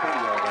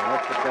 32-yard line.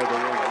 That's the play they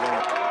want to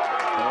run.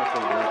 Also,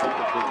 they take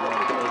a big run.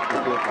 First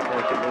and 10 for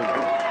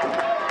Carson-Newman.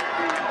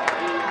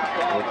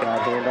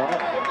 Inside handoff.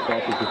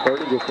 Crosses the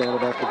 30. Gets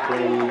down about the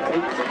 28.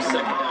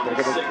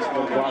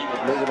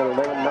 Moving at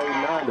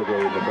 11:09 to go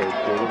in the first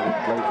quarter. The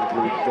Blazers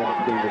lead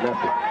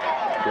 17-0.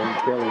 James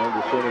Kelly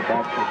under center,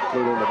 back to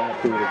split in the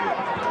backfield again.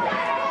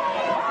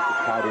 The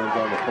tight ends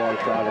on the far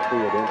side of the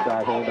field.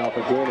 Inside handoff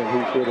again, and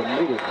he's hit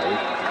immediately.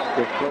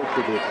 Gets close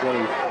to the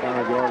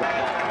 25-yard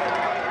line.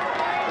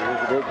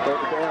 Here's a big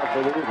third down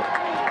for the Eagles.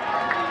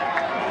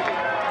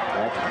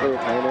 Back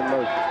split, man in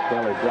motion.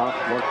 Kelly drops,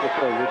 wants to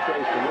throw. We're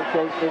chasing.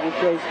 He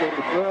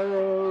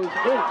throws.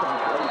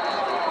 Inside place.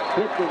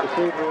 Hit the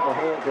receiver in the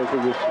hands as he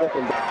was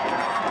slipping back.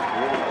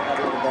 Really out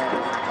in the back.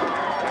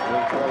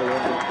 And Kelly in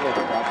the slip.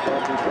 Got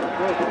something to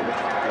throw.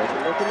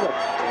 Look.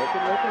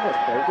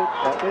 Take it.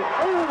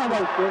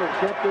 Almost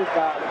intercepted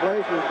by the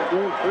Blazers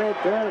again. Fred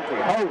Burns.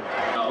 Hold.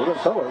 We're going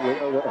to throw it. We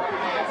know that.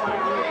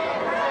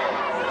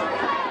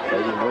 They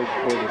didn't wait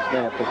for the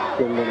snap at the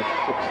 10-minute,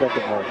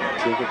 6-second mark.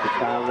 Gives it to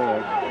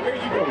Tyrone.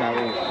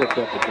 Tyrone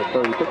picks up at the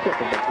 30. Picks up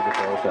and back to the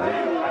far side.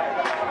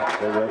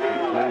 They're rushing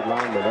 3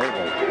 linemen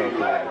only.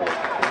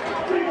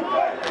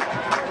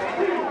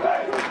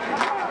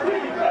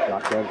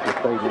 Shotgun for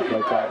Fabian,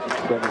 play pass at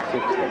 7-16.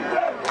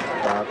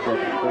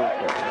 5-second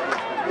quarter.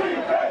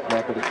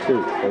 Snap it at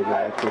 2.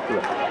 Fabian makes it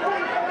flip.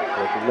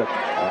 Look,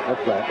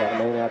 that's right. Got a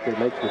man out there,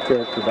 makes the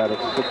catch for about a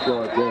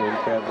 6-yard gain.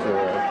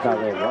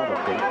 Tyrone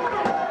Robinson.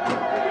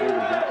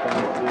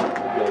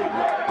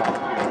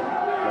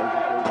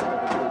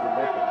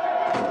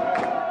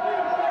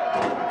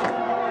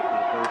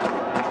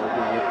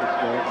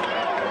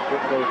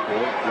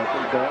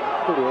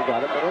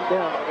 Got it, man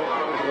down.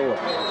 He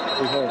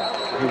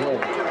had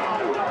it.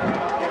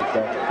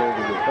 Back to third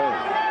and return.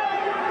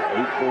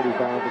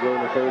 8:45 to go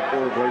in the third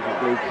quarter. Blazers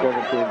lead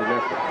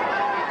 17-0.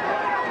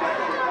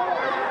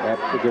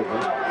 That's the good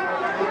one.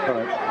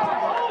 Punt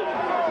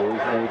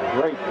is a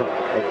great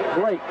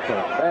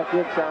punt. Back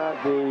inside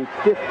the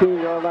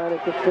 15-yard line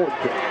at the 14. He's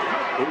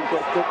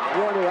at the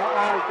 20. He's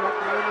got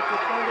the limit to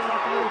 30 to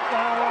 45 to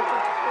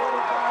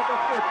 45 to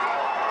 50.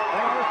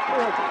 And the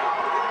 40.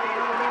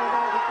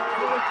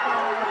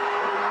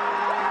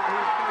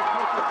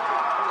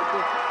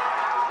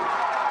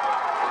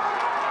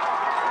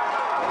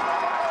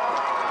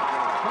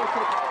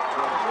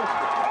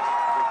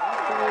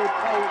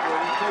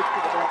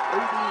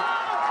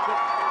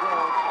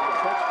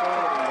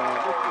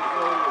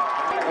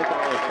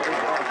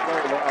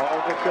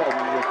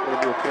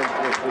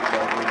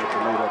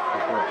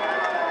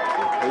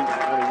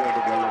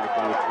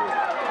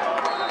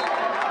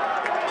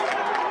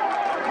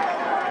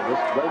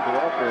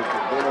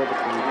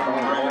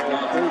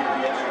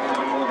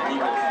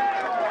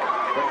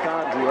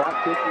 Sometimes you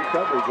outkick your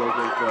coverage, as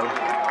they say.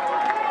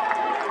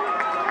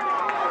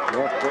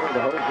 Left there,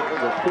 the whole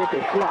game, the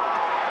kick is blocked.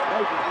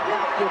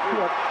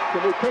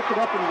 Can we pick it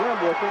up and run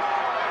with it?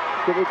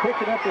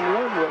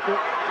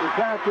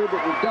 Desired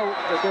that we don't,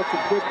 but that's a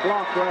big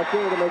block right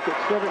there to make it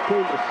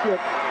 17-6.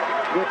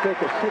 We'll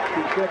take a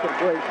 60-second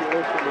break. You're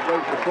listening to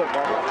Blazer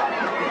Football.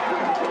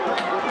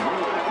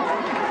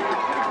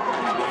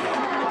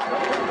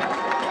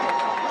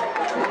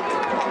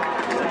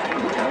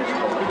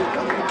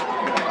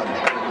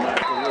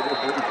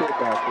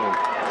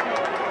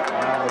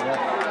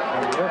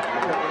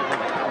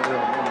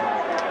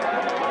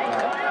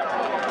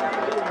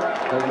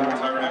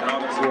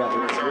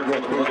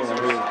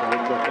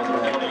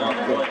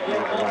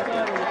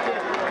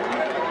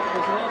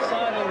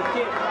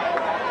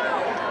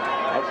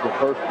 That's the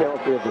first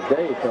penalty of the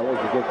day, fellas,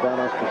 against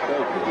Valdosta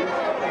State.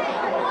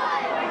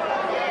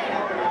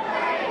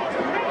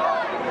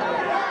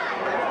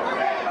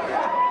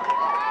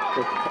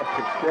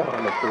 Still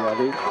on the field.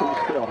 He's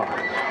still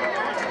high.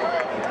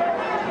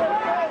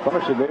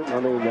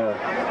 Carson-Newman,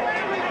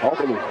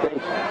 Albany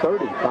State's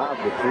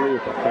 35-3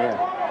 at the half.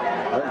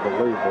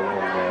 Unbelievable in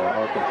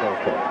Arkansas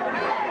Tech.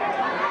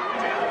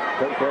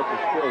 State Tech is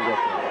still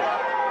looking.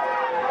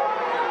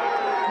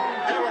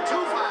 There were 2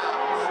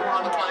 fouls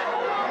on the play.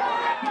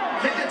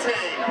 Kicking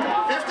team,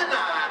 59,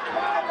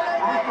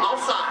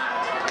 offside.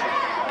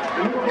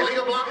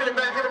 Illegal blocking it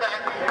back in the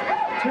back.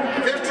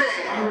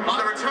 15 on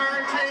the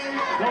return team.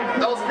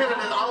 Those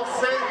penalties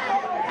offset.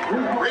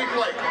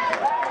 Replay.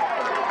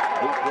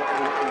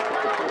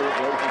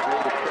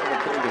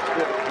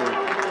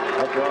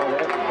 After all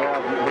that,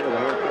 crowd you hear the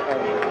whole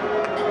crowd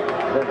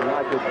doesn't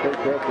like this. State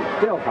Tech is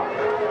still hot.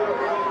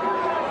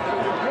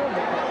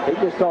 He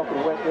just talked to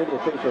the West Indian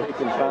official. He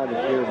can find it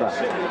nearby.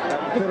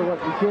 Consider what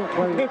you can't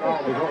play the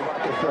ball, is what I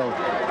can say.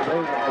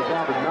 The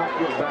guy did not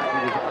get back. He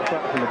was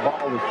outside and the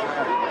ball was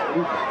snapped.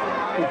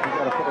 He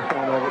got a first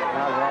down over it.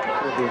 Now Rob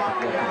still did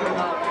the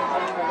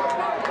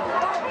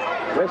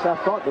Wes, I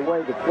thought the way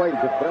the play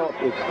developed,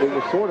 it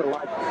was sort of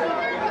like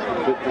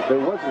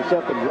there wasn't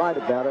something right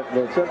about it.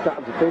 And then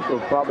sometimes officials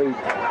probably,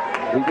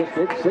 he just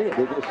didn't see it.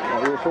 They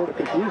were sort of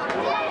confused.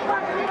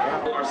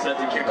 Are set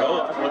to kick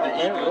off for the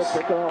Eagles.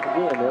 They'll kick off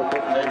again.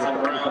 Jason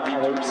Brown needs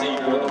to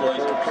receive for the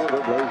Blazers.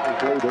 Blazers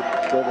lead it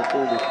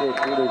 17-6.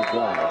 We need a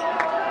drive.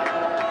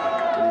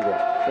 We need a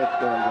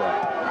touchdown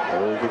drive.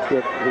 There's a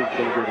kick. Who's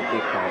going to get it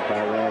this time?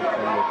 Tyran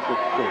from the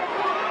 16.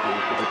 He's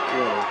to the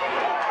 20.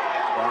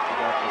 Bounces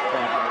off the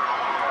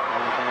tackle.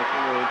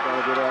 Trying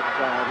to get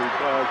outside. He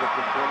tries at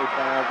the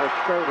 25. That's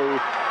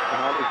 30.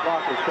 Behind his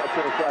blockers. Cuts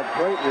inside.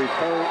 Great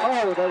return.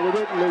 Oh, no, we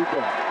didn't need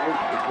that.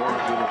 It's going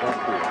to be the back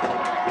here.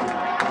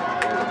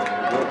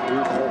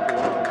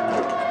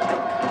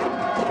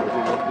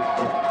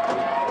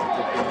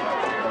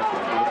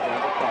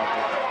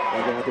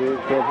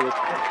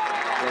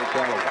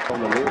 On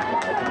the near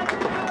side.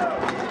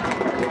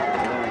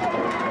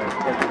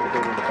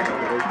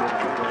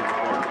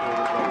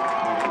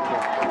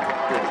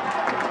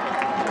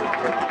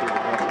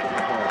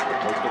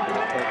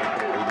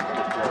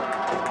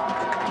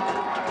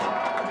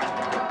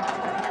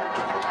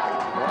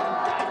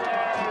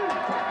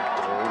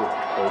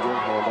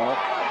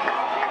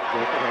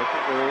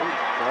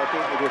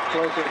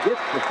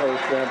 Gets the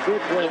first down.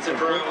 Big win. It's a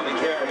Brown with the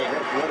carry.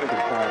 That's one of the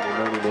time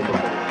remaining in the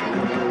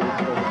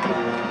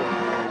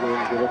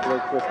Let's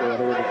look quickly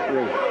ahead of the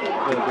three.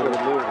 We'll get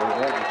a move.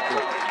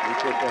 We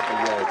pick up a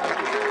yard.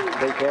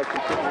 They catch the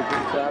fingers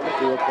inside the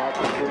field. Clock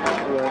is in the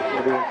field. To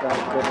the inside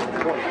of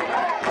the 20.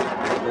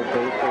 The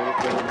base is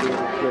going to be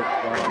the 6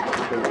 down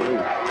to the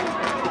lead.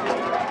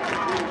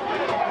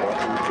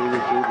 You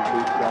see the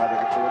deep side of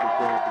the 40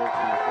 looks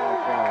in the far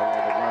side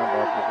where the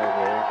linebackers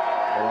over there.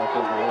 And also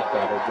on the left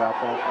side, they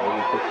drop off.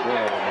 Maybe 6 1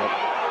 on that.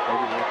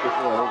 Maybe not this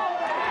way.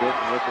 With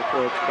the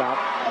third stop,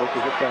 looks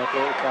at the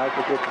tackle, tries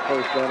to get the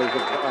first down as a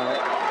foul.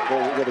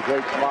 Boy, we got a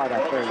great spot, I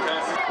think.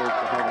 First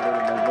to have a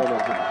little momentum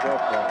himself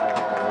right now.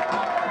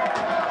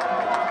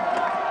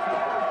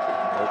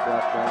 They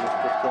drop down to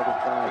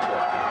 6-7-5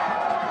 there.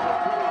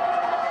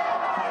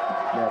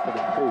 Now for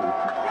the 2.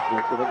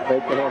 Gets it up,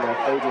 fake the hand, now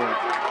Fabian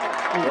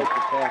takes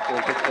the tackle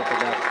and picks up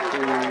about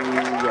 2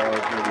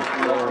 yards, maybe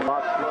 4.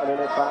 Box running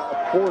at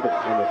 5:40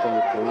 in the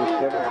third quarter,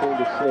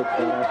 17-6,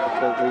 and that's the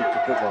third lead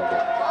for football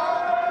game.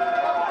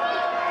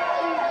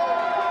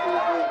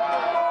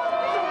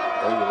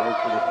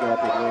 For the snap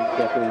is one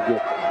second to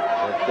get.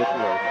 That's this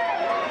way.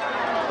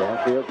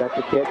 Downfield, got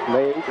the catch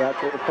made. Got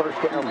to the first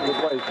down for the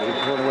Blazers.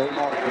 One away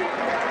marker.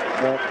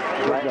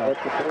 Right at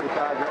the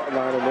 45-yard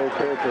line in their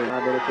territory.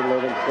 9 minutes and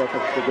 11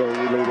 seconds to go.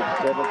 We lead it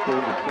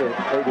 17-6.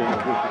 They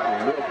didn't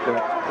miss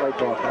that play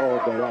clock all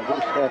day long. We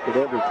snapped it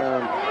every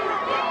time.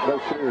 No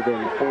sooner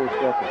than 4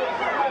 seconds.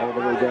 All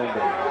the way down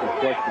to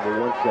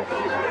questionable 1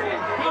 second.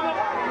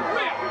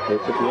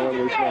 It's at the one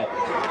we snapped.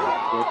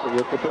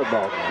 With the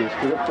football. Gets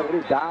to the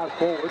 40, dives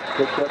forward,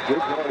 picks up big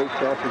money,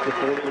 crosses the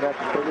 40 at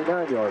the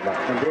 39-yard line.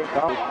 And then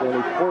College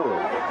 24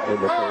 in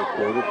the third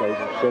quarter.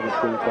 Blazers 17,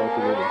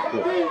 Carson-Newman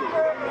 6.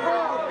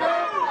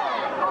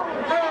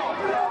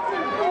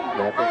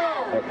 Snapper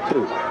at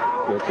 2.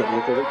 Vincent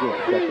with it again.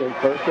 Check in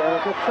first down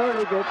at the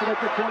 30. Vincent at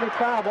the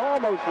 25.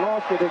 Almost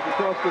lost it as he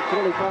crossed the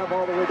 25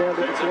 all the way down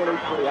to the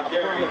 23. I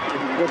promise you,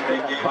 he missed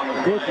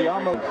that. Vincent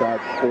almost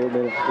had 4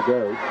 minutes to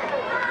go.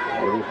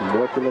 It is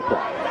milking the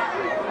clock.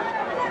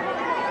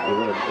 We're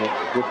going to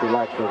just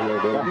relax over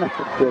here, Dan.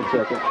 10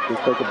 seconds.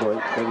 Just take a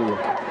break. Take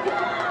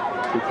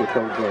your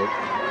cold break.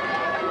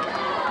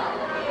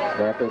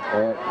 Snap it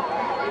at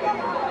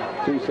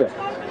 2 seconds.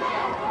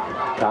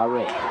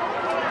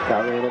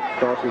 Tyrone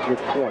crosses the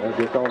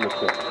 20, just on the 20.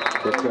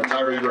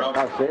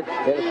 I said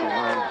Edison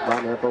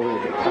line up over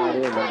the tight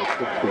end number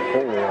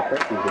 64. I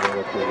think he's the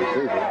military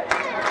receiver.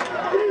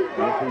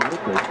 Yes, he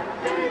would be.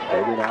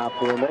 Maybe in I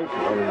formation.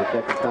 Only the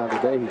second time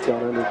today he's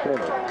gone under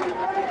center.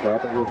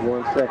 Snap it with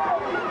 1 second.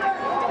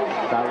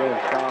 Tyrone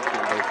stops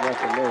and there's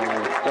nothing there.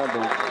 And he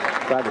stumbles,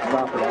 tried to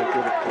stop it. I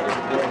did it for the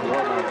 1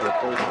 line for the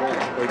first down.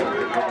 They didn't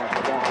get back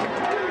to stop it.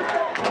 Looking.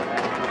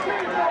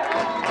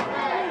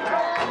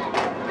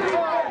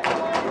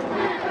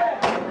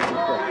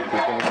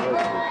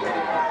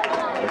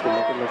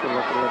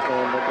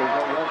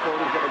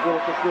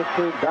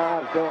 15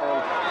 dives down.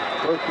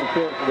 First and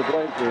 10 for the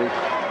Blazers.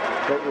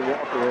 David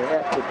Walker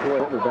at the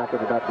 12. Back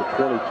at about the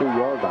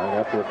 22-yard line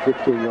after a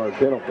 15-yard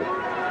penalty.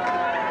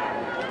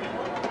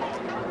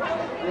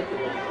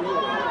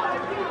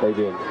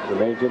 David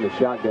remains in the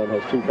shotgun,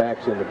 has 2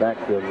 backs in the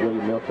backfield.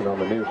 William Milton on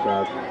the near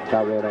side.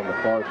 Tyrone on the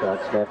far side.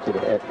 Snaps it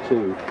at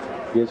 2.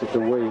 Gives it to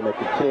William at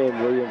the 10.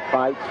 William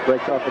fights,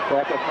 breaks off the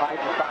tackle,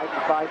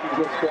 fighting,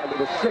 gets down to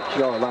the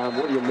 6-yard line.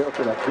 William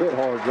Milton, a good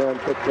hard run,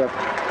 picks up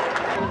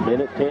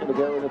minute 10 to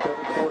go in the third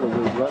quarter.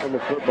 We're running the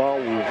football.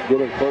 We're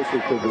getting closer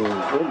to the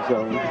end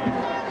zone.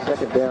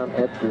 Second down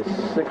at the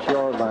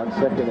 6-yard line.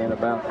 Second and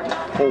about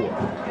 4.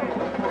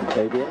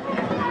 They did.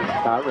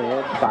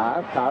 Tyrone,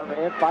 5.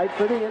 Tyrone fights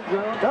for the end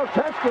zone. No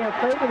touchdown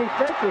fake, and he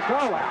fakes us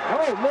all out.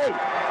 Oh, me.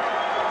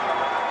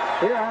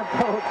 Here I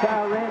go,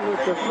 Tyrone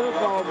with the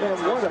football, man.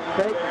 What a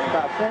fake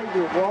by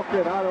Xavier Walker,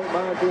 and I don't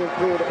mind being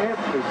pulled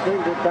every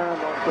single time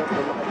on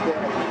something like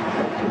that.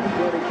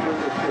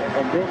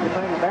 And then the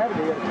thing about it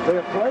is,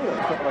 they're playing.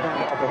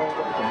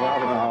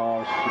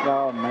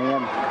 Oh,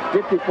 man.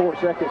 54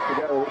 seconds to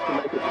go. This can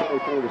make it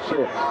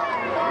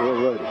 24-6. Will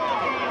Rody.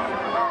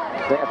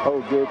 Snap,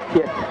 hold good,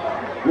 kick.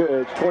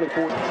 Good. It's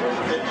 24.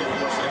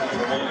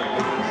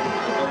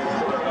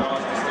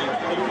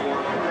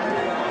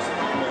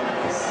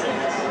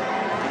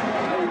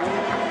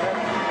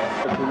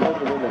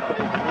 In the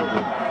third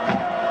quarter.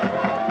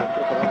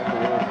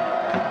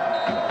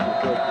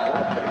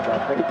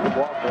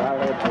 Walker, I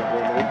had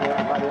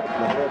everybody else in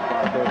the red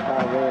spot there,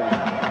 Tyrone,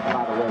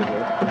 by the way,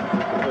 there.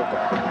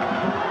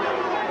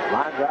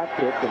 Line drive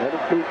kick,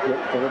 another 2 kick,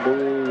 going to be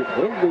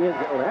in the end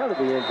zone, out of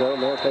the end zone.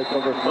 They'll take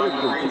over first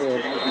and 10.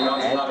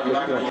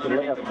 To the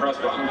left,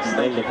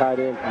 bring the tight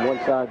end from one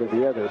side to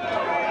the other.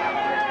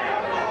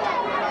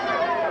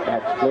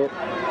 Back split,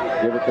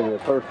 give it to the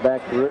first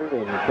back through,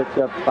 and picks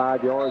up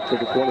 5 yards to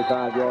the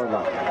 25-yard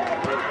line.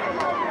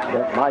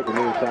 That might be the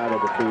near side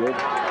of the field.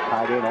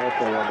 Tight end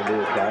also on the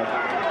near side.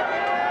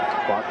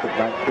 Clock's at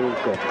 19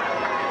 seconds.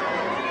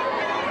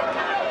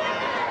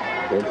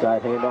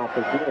 Inside handoff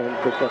again,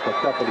 picks up a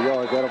couple of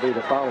yards. That'll be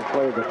the final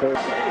play of the third.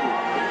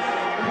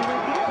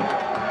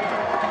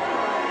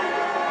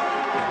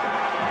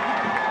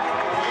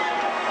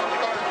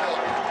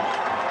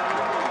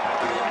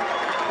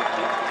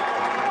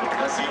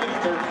 That's even the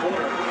third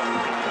quarter.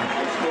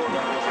 They scored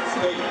by Washington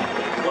State,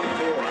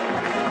 24.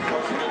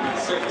 Carson-Newman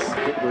 6.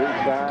 Super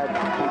inside,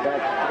 2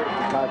 back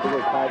split,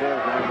 and tight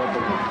ends lined up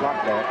as a slot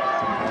back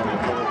on the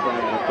far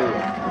side of the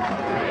field.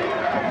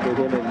 Put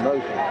him in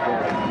motion.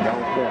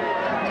 Don't tell.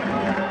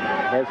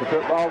 Has the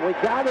football. We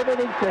got him, and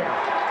he's down.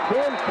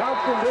 Ken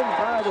Thompson didn't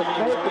buy the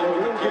snake, and it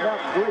wins about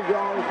 3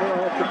 yards.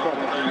 They'll have to punt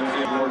it.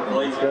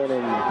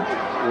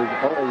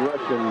 We're only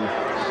rushing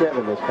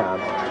 7 this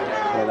time.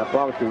 And I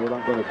promise you, we're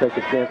not going to take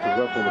a chance of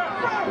roughing the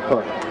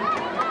punt.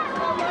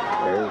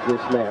 There's the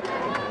snap.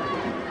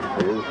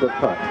 Here's the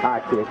punt.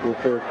 High kick. We'll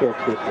fair catch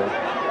this one.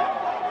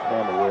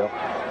 Campbell will.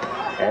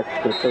 At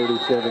the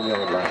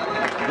 37-yard line.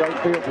 Great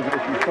field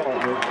position start,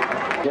 Rick.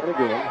 Then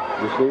again,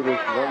 receivers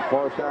 1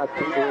 far side,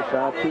 2 near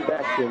side, 2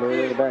 backs in there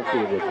in the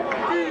backfield with him.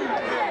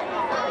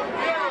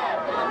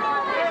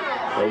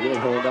 They get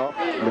handoff.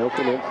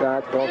 Milton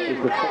inside, crosses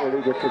the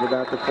 40, gets it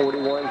about the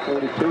 41,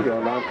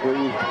 42-yard line.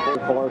 3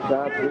 far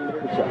side, 3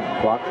 near side.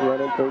 Clock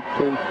running,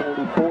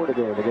 13:44 to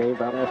go in the game.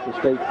 Valdosta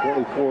State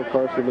 24,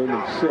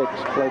 Carson-Newman 6.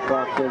 Play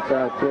clock's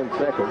inside 10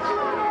 seconds.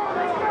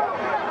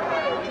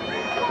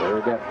 There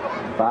we got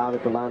 5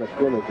 at the line of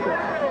scrimmage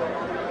now.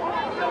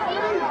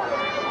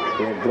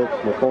 Then blitz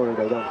in the corner,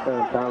 they don't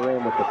turn.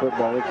 Tyrone with the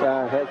football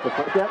inside, has the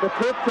foot down the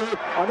 50,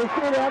 on his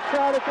feet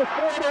outside at the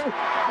 40,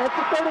 at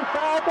the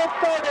 35, the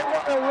 30.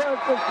 What a run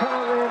from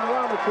Tyrone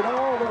Robinson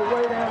all the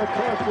way down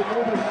across the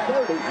middle,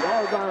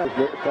 30-yard line.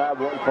 Near side,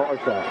 1 far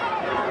side.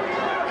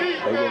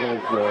 They get his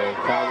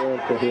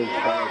Tyrone to his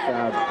far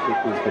side,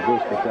 which is the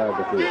distance side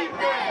of the field.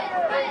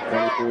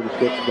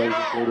 24-6,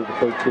 Blazers lead to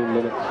 13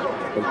 minutes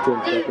and 10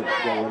 seconds to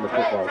go in the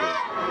football game.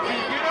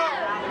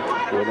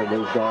 Winner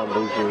moves on,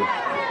 loser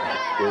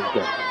is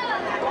done.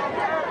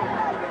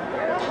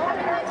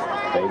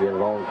 Fabian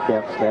long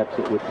count, snaps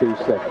it with 2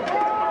 seconds.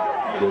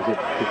 Gives it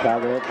to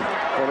Tyrant,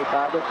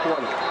 25 to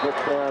 20.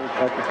 Slips down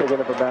after picking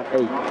up about 8.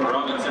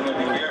 Robinson in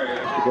the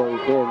area. To go in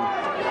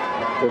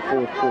the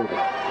fourth quarter,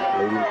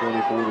 leading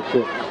 24 to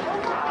 6.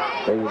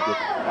 Fabian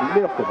just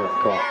milking that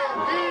clock.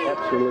 Just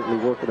absolutely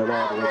working it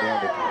all the way down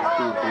to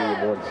 2, 3 in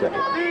 1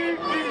 second.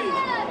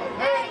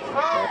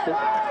 That's it.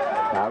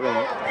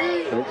 Tyrant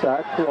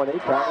inside 20.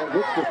 Tyrant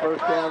gets the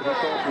first down. He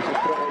crosses the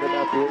 20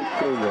 about the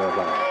 18-yard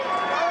line.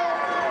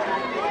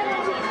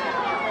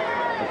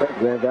 I think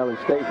Grand Valley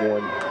State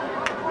won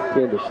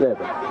 10 to 7.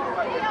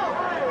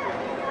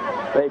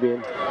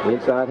 Fabian,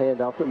 inside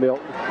handoff to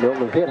Milton.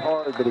 Milton hit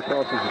hard, but he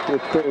crosses the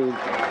 15.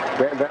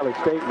 Grand Valley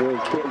State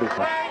wins 10 to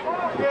 7.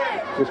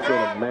 It's just been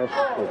a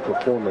masterful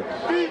performance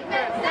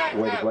the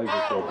way the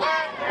Blazers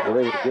were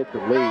able to get the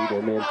lead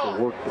and then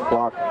to work the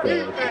clock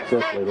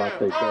successfully like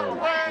they've done.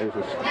 There's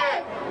a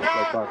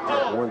play clock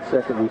for 1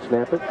 second. We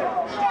snap it.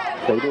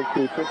 Fabian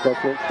keeps it.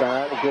 That's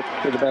inside. It gets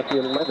to about the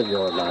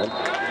 11-yard line.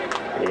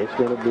 It's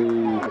going to be,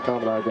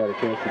 Tom and I got a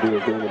chance to do a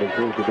game in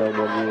Georgia Dome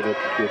 1 year. It's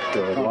just a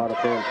lot of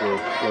fun for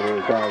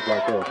guys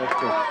like that.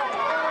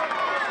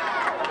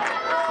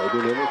 They do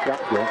in the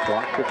shotgun.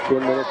 Clock at 10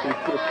 minutes and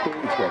 15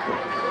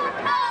 seconds.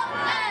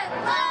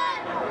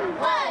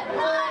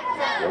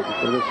 Waiting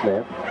for the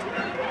snap.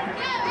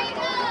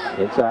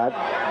 Inside,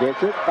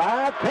 gets it.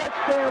 5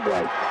 touchdown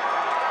race.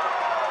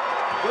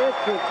 Gets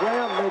the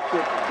ground, makes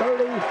it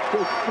 30 to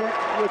 6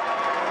 with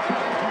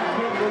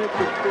 10 minutes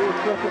and 4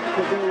 seconds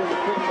to go in the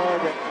football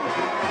game.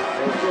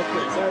 It's just a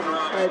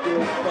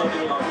fabulous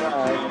drive.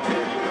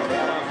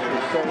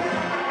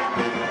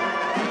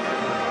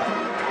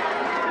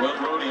 Will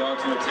Rooney on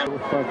to attempt.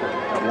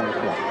 At 1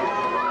 o'clock.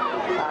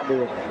 I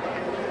did.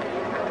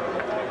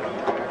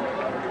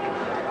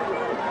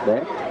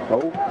 That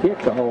old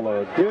kick's a whole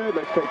lot good.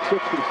 Let's take 60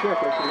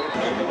 seconds.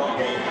 In the ball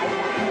game.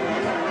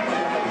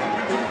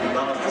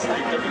 Valdosta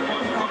State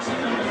 31,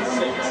 Carson-Newman 6.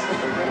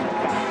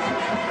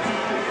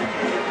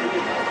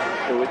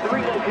 So with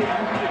 3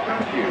 locations to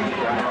serve you,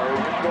 our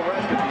original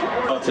recipe.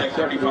 I'll take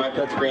 35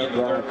 to 3 in the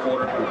third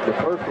quarter. The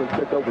first one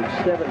took over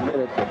 7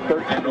 minutes and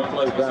 13 And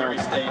Northwest Missouri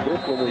State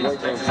This one we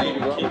leads Texas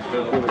A&M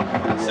Kingsville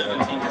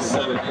 17 to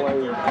 7 in the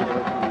third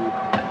quarter.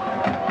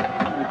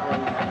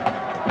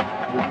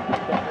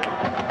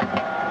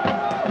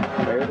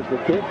 There's the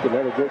kick,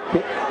 another good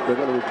kick. They're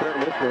going to return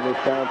this one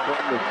this time from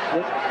the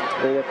 6.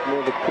 They up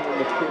near the 10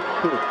 to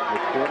 15. The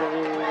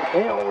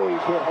 20. Oh,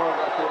 he's hit hard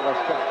right there by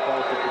Scott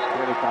Carson at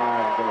 25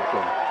 and goes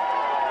down.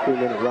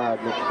 2-minute ride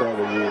next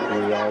Saturday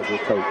we all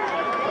will take.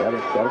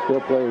 That'll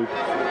still play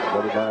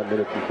another 9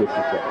 minutes and 50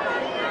 seconds.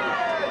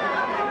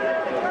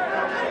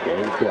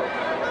 Game kill.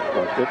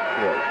 Punt it,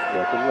 throw.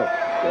 Nothing left.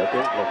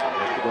 Nothing left.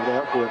 Wants to go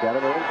downfield. Got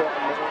him on down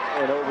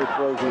and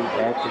overthrows his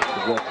actions to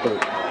just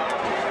 30.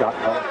 Scott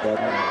Carson,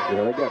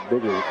 they got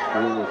bigger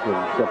rules and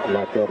something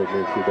like that in the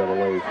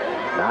NCAA.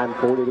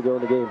 9:40 to go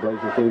in the game.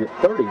 Blazers lead at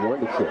 31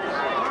 to 6.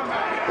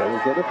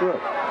 Blazers in the throw.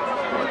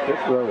 Quick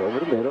throw over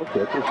the middle.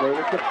 Catches later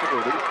at the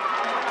 40.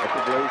 That's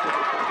the Blazers.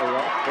 They're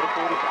off.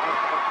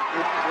 45.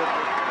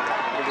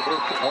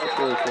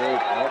 Also, The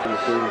Valdosta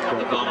State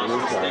 22-yard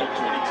line.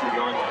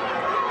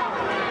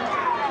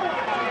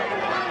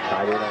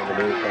 Tight end on the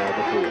near side of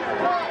the field.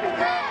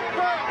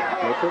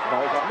 Gets it.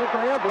 Ball's on the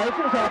ground.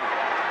 Blazers up.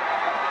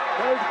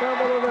 They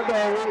stumble in the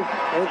day,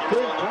 and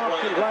Tim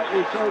Thompson,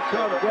 rightly so,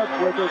 comes up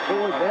with it.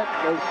 Boy, that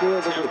may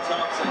seal the Tim week.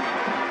 Thompson.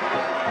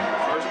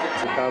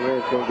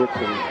 Conrad's going to get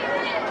some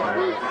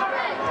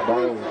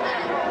balls,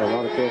 a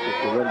lot of chances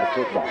to run the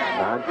football.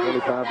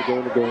 9:25 to go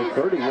in the game.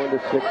 31 to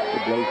 6 the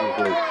Blazers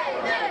lead.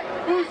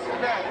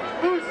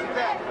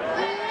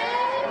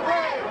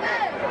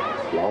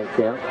 Long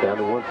count, down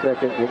to 1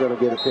 second. We're going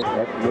to get a pick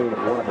afternoon at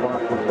 1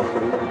 o'clock when we'll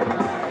see.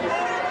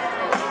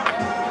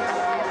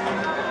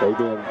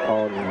 Fabian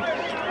on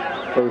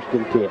 1st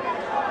and 10.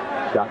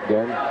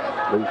 Shotgun,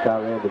 moves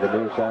Tyrant to the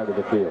near side of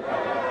the field.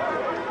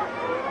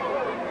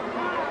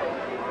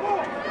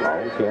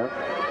 Long count,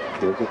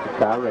 gives it to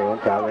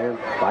Tyrant. Tyrant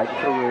fights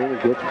for room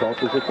and gets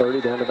crosses the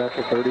 30 down to about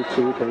the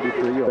 32,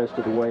 33. The rest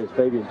of the way is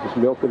Fabian just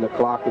milking the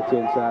clock. It's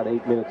inside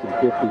 8 minutes and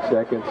 50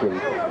 seconds. And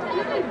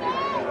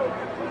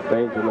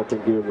Baines are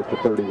looking good with the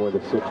 31 to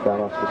 6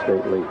 Valdosta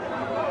State lead.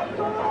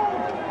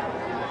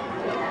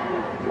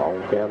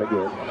 Long count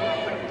again.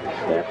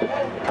 Snap it.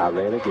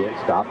 Tyrant again.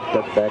 Stops.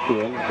 Steps back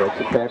in. Breaks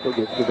the tackle.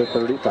 Gets to the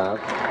 35.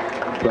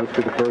 Close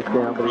to the first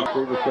down, but he's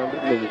receivers come to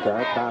the near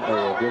side.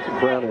 Vincent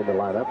Brown in the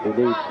lineup. We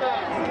need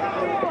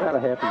about a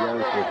half a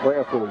yard for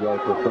a full yard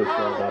for a first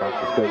down right off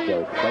the state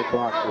yard. Play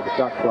clock or the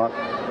shot clock,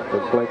 the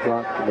play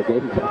clock and the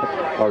game clock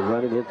are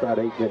running inside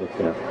 8 minutes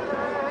now.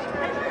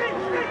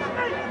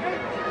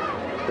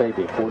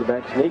 Fabian,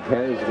 quarterback sneak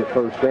has the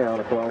first down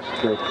across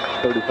the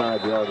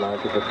 35-yard line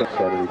to the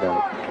Saturday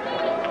night.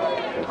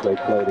 As they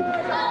played in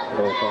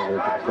the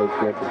state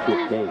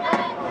championship game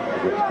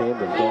against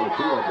Camden,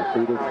 22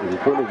 undefeated. The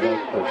defending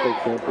state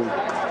champions,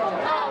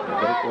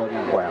 both of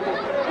them, wow.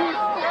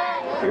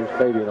 Here's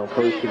Fabian on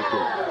first and 10.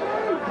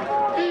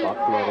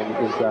 Boxing on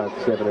inside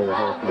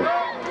 7.5 minutes.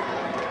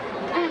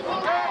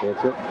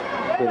 Vincent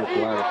hit at the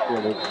line of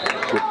scrimmage,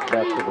 gets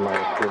back to the line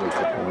of scrimmage.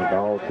 And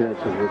all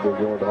appearances will be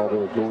going to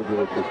Alville, Georgia,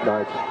 which is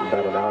nice.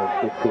 About an hour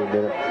and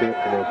 15-minute trip,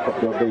 and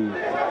there'll be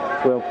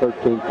 12,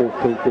 13,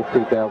 14,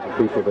 15,000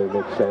 people there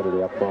next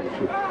Saturday, I promise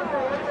you.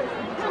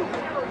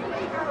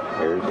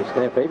 There's the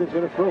snap. Fabian's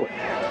going to throw it.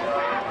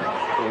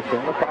 It's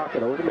down the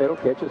pocket, over the middle.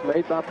 Catch is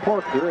made by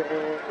Parker,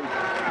 and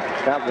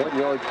about 1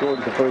 yard short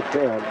of the first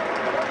down.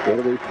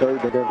 It'll be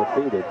third and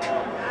undefeated.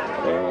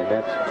 And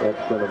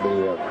that's going to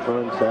be a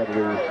fun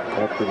Saturday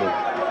afternoon.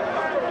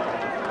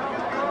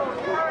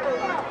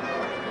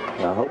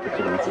 I hope it's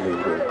an afternoon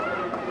game.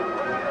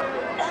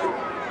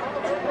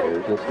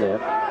 There's the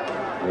snap.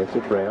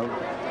 Vincent Brown.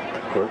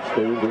 First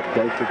two, gets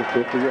close to the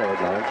 50-yard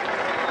line.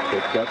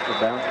 Picks up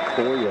about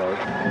 4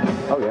 yards.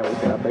 Oh yeah, I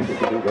think we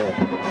can do that.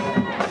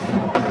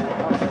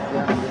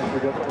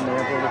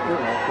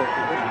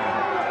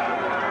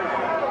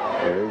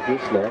 There's the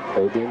snap.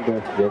 Fabian to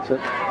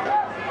Vincent.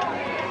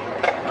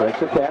 Breaks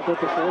the tackle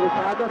to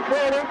 45, the 40,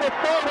 the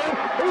 30.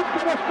 He's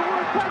going to score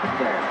a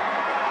touchdown.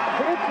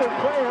 Vincent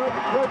Brown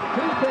broke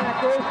 2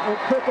 tackles and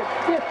took it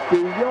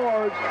 50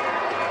 yards.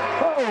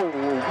 Oh,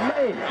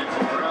 man.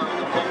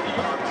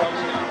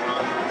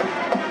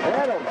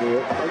 That'll do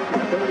it. Makes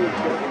it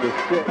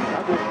 30-76.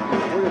 I just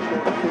we're going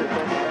to see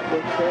something that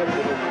big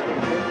Saturday in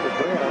Vincent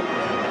Brown.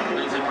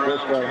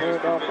 Just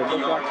hand off and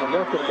look like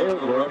nothing there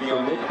was, and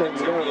next thing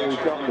you know,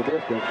 he's off the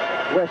distance.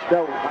 West,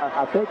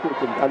 I think we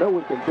can, I know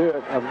we can do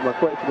it. My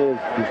question is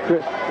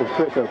Chris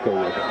okay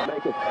with it?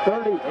 Make it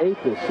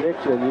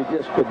 38-6, and you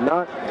just could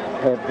not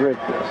have driven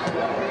this.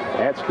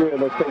 That's good.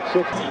 Let's take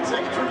 16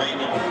 seconds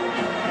remaining.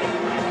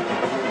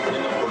 In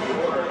the fourth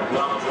quarter,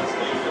 Donaldson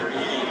State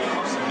 38,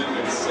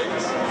 Carson-Newman 6.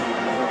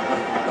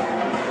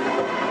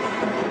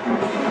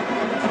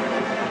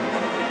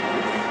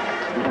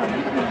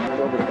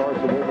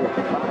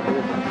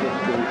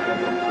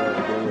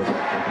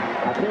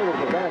 I tell you,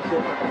 the guy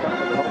sitting at the top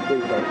of the home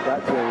defense, I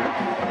tell you,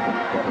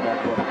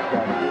 that's what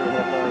got 2.5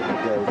 hours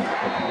ago.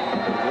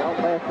 We all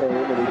laughed at him,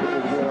 and he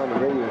didn't get on the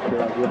radio show.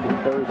 I was with him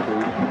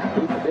Thursday.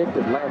 He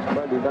predicted last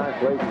Monday night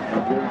wages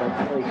would be by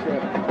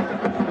 27.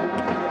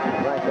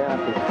 Right now,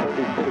 it's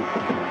 32.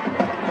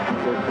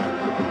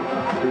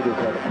 He just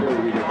had a clue.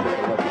 He just took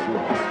a lucky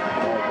deal.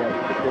 All got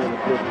to 10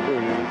 and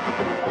 15.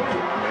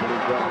 And he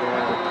got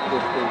down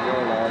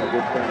 15-yard line. A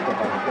good tackle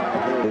by Scott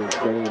Hill's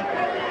game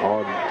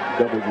on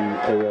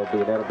WALB,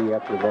 and that'll be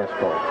after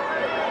NASCAR.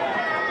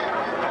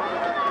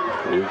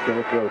 He's going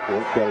to throw for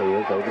it. Kelly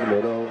is over the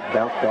middle,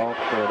 bounced off,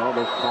 and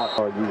almost caught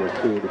on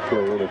UUID to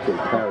show in its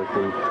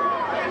entirety.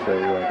 So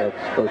that's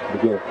supposed to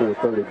begin at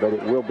 4:30, but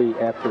it will be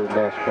after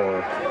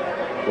NASCAR,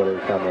 whatever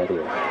time that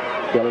is.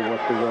 Kelly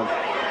wants to run.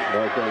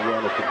 Now he's going to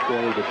run it from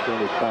 20 to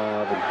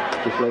 25, and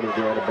just let him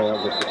go out of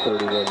bounds at the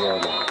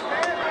 31-yard line.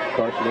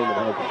 Carson-Newman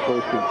has the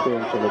first and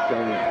 10 from its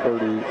own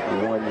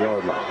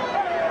 31-yard line.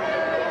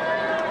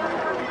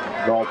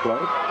 Ball play.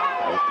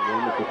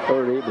 Carson-Newman to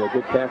 30, but a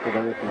good tackle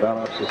there from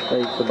Valdosta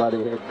State. Somebody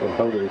had some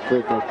hold of his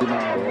foot.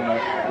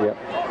 Yep.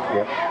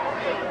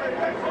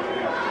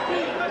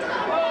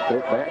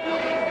 Step back.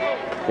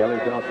 Kelly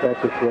drops back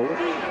to throw it.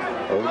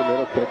 Over the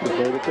middle, catches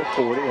made it to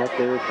 40. Out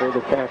there for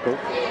the tackle.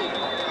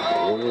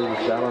 And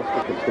Valdosta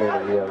can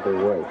stand the other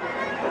way.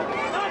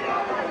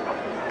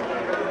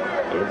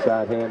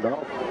 Inside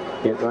handoff.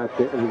 Hit right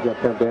there. He's going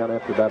to come down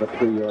after about a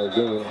 3-yard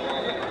gain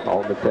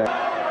on the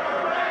tackle.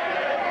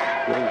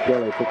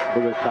 Kelly puts the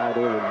bigger tight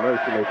end in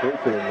motion. They threw to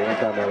him one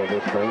time out of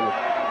this thing.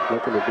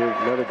 Looking to do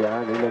another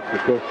guy, and he makes the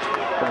catch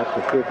past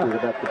the 50 to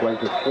about the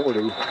blanket 40.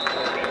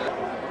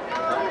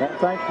 And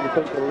thanks to the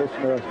people who listen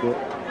to us, Bill.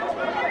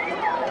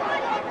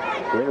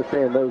 We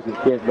understand those that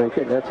can't make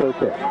it, that's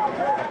okay.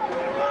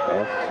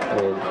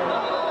 And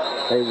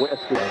hey,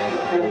 West is put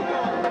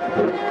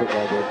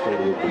right there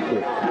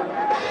 38-6.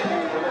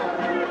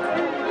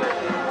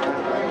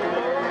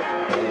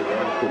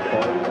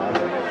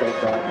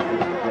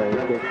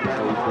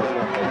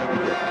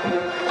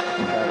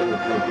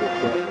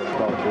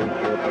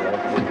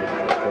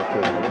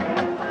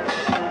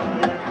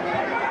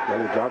 Then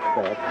he drops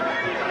back.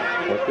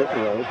 What's this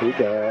road? He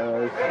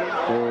does.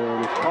 And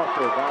he's caught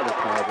for a body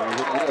tag. And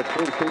he had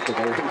 3 people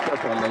there. He's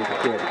up on the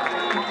catch.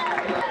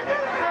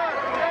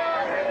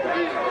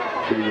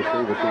 See the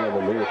receiver on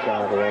the near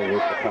side along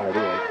with the tight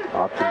end.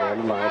 Option down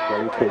the line. So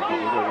he pitches it.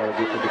 They're going to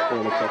get to the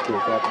 20. It's up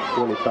to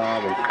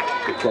 25 and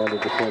it's down to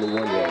the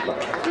 21-yard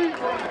line.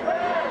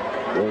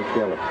 Wayne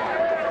Kelly.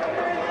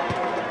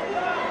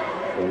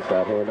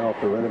 Inside handoff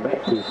to running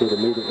back. He's hit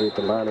immediately at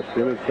the line of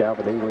scrimmage.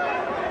 Calvin English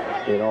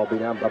in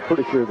Albany. I'm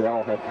pretty sure they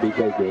all have to be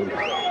K games.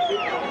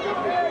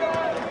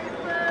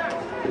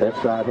 Left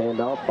side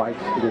handoff.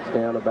 Fights gets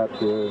down about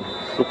the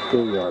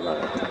 16-yard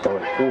line. Or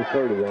at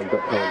 4:30 on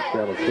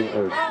Channel 2,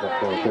 or not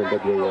Channel 10,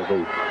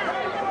 WALB.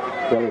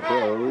 Kelly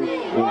throws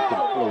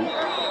incomplete.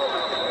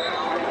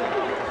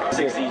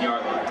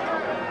 16-yard line.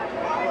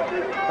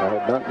 I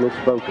have not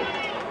misspoken.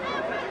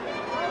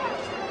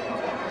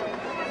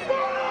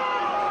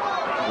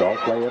 Ball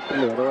play up the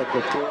middle. It's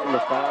a 10, the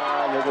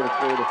 5. They're going to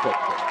score the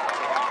touchdown.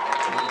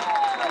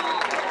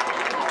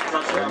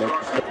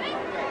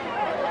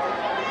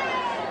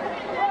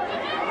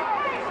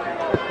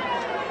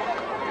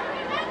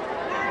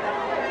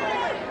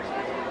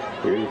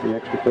 Here's the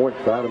extra point.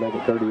 Try to make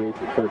it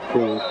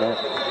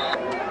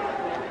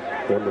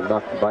 38-13. Them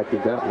knocked the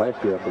Vikings out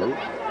last year, I believe.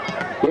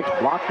 Kick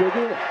blocked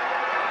again.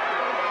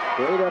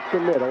 Straight up the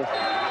middle.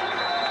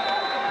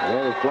 And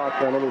that was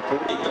blocked on any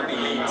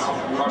 38,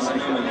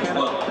 Carson-Newman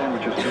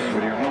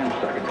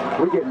 12.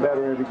 We're getting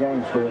better every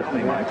game, so Tell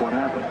me, Mike, what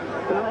happened?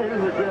 It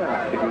was a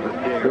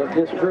dig. don't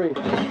disagree.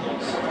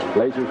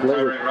 Blazers lead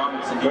Tyree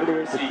Robinson,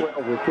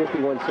 38-12 with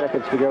 51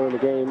 seconds to go in the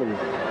game, and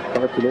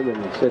Carson-Newman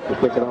set to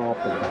kick it off.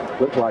 And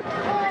looks like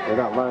they're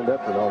not lined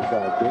up for an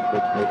onside kick,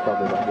 but they're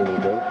probably not going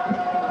to do it.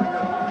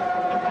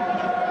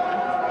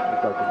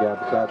 Looks like the guy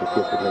beside the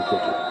kick that may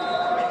kick it.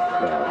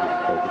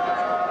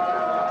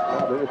 No,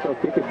 there's no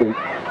kick it deep.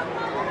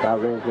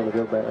 Tyree's going to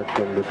go back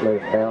and just let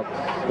it bounce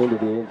into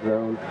the end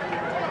zone.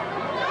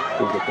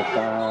 He's at the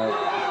 5,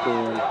 10,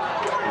 and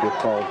just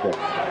falls down.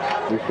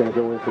 He's going to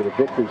go into the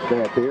victory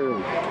snap here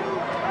and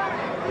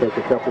take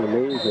a couple of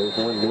knees. There's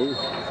one knee.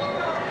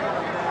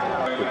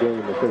 The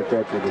game, the coach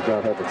actually does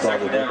not have a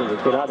problem with him. We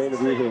cannot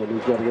interview him.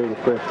 He's got to go to the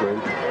press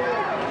room.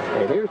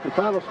 And here's the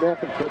final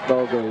snap in the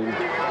football game.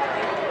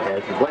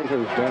 As the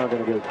Blazers now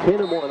going to go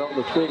 10-1 on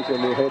the season.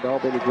 We'll head to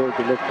Albany,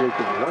 Georgia next week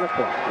at 1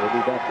 o'clock. We'll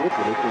be back with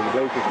you this in the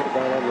Blazers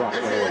football on Rock.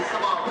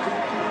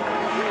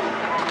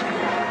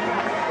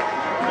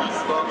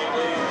 Basketball game,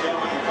 ladies and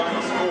gentlemen, the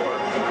final score.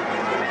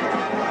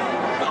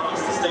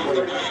 Valdosta State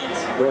 38.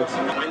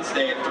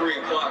 Wednesday at 3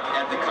 o'clock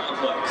at the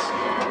complex.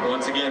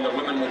 Once again, the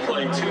women will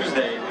play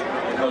Tuesday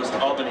and host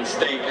Albany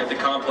State at the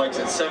complex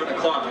at 7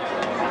 o'clock.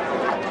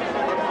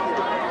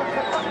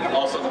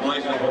 Also, the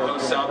Blazers will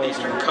host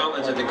Southeastern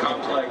College at the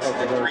complex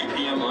at 3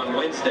 p.m. on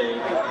Wednesday.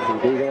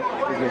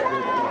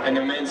 And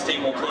the men's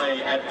team will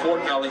play at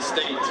Fort Valley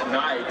State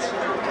tonight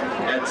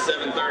at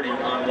 7:30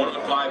 on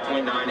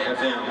 105.9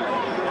 FM.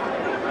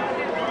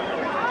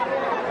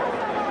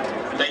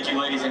 Thank you,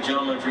 ladies and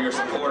gentlemen, for your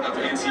support of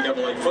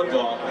NCAA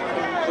football.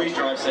 Please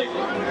drive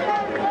safely.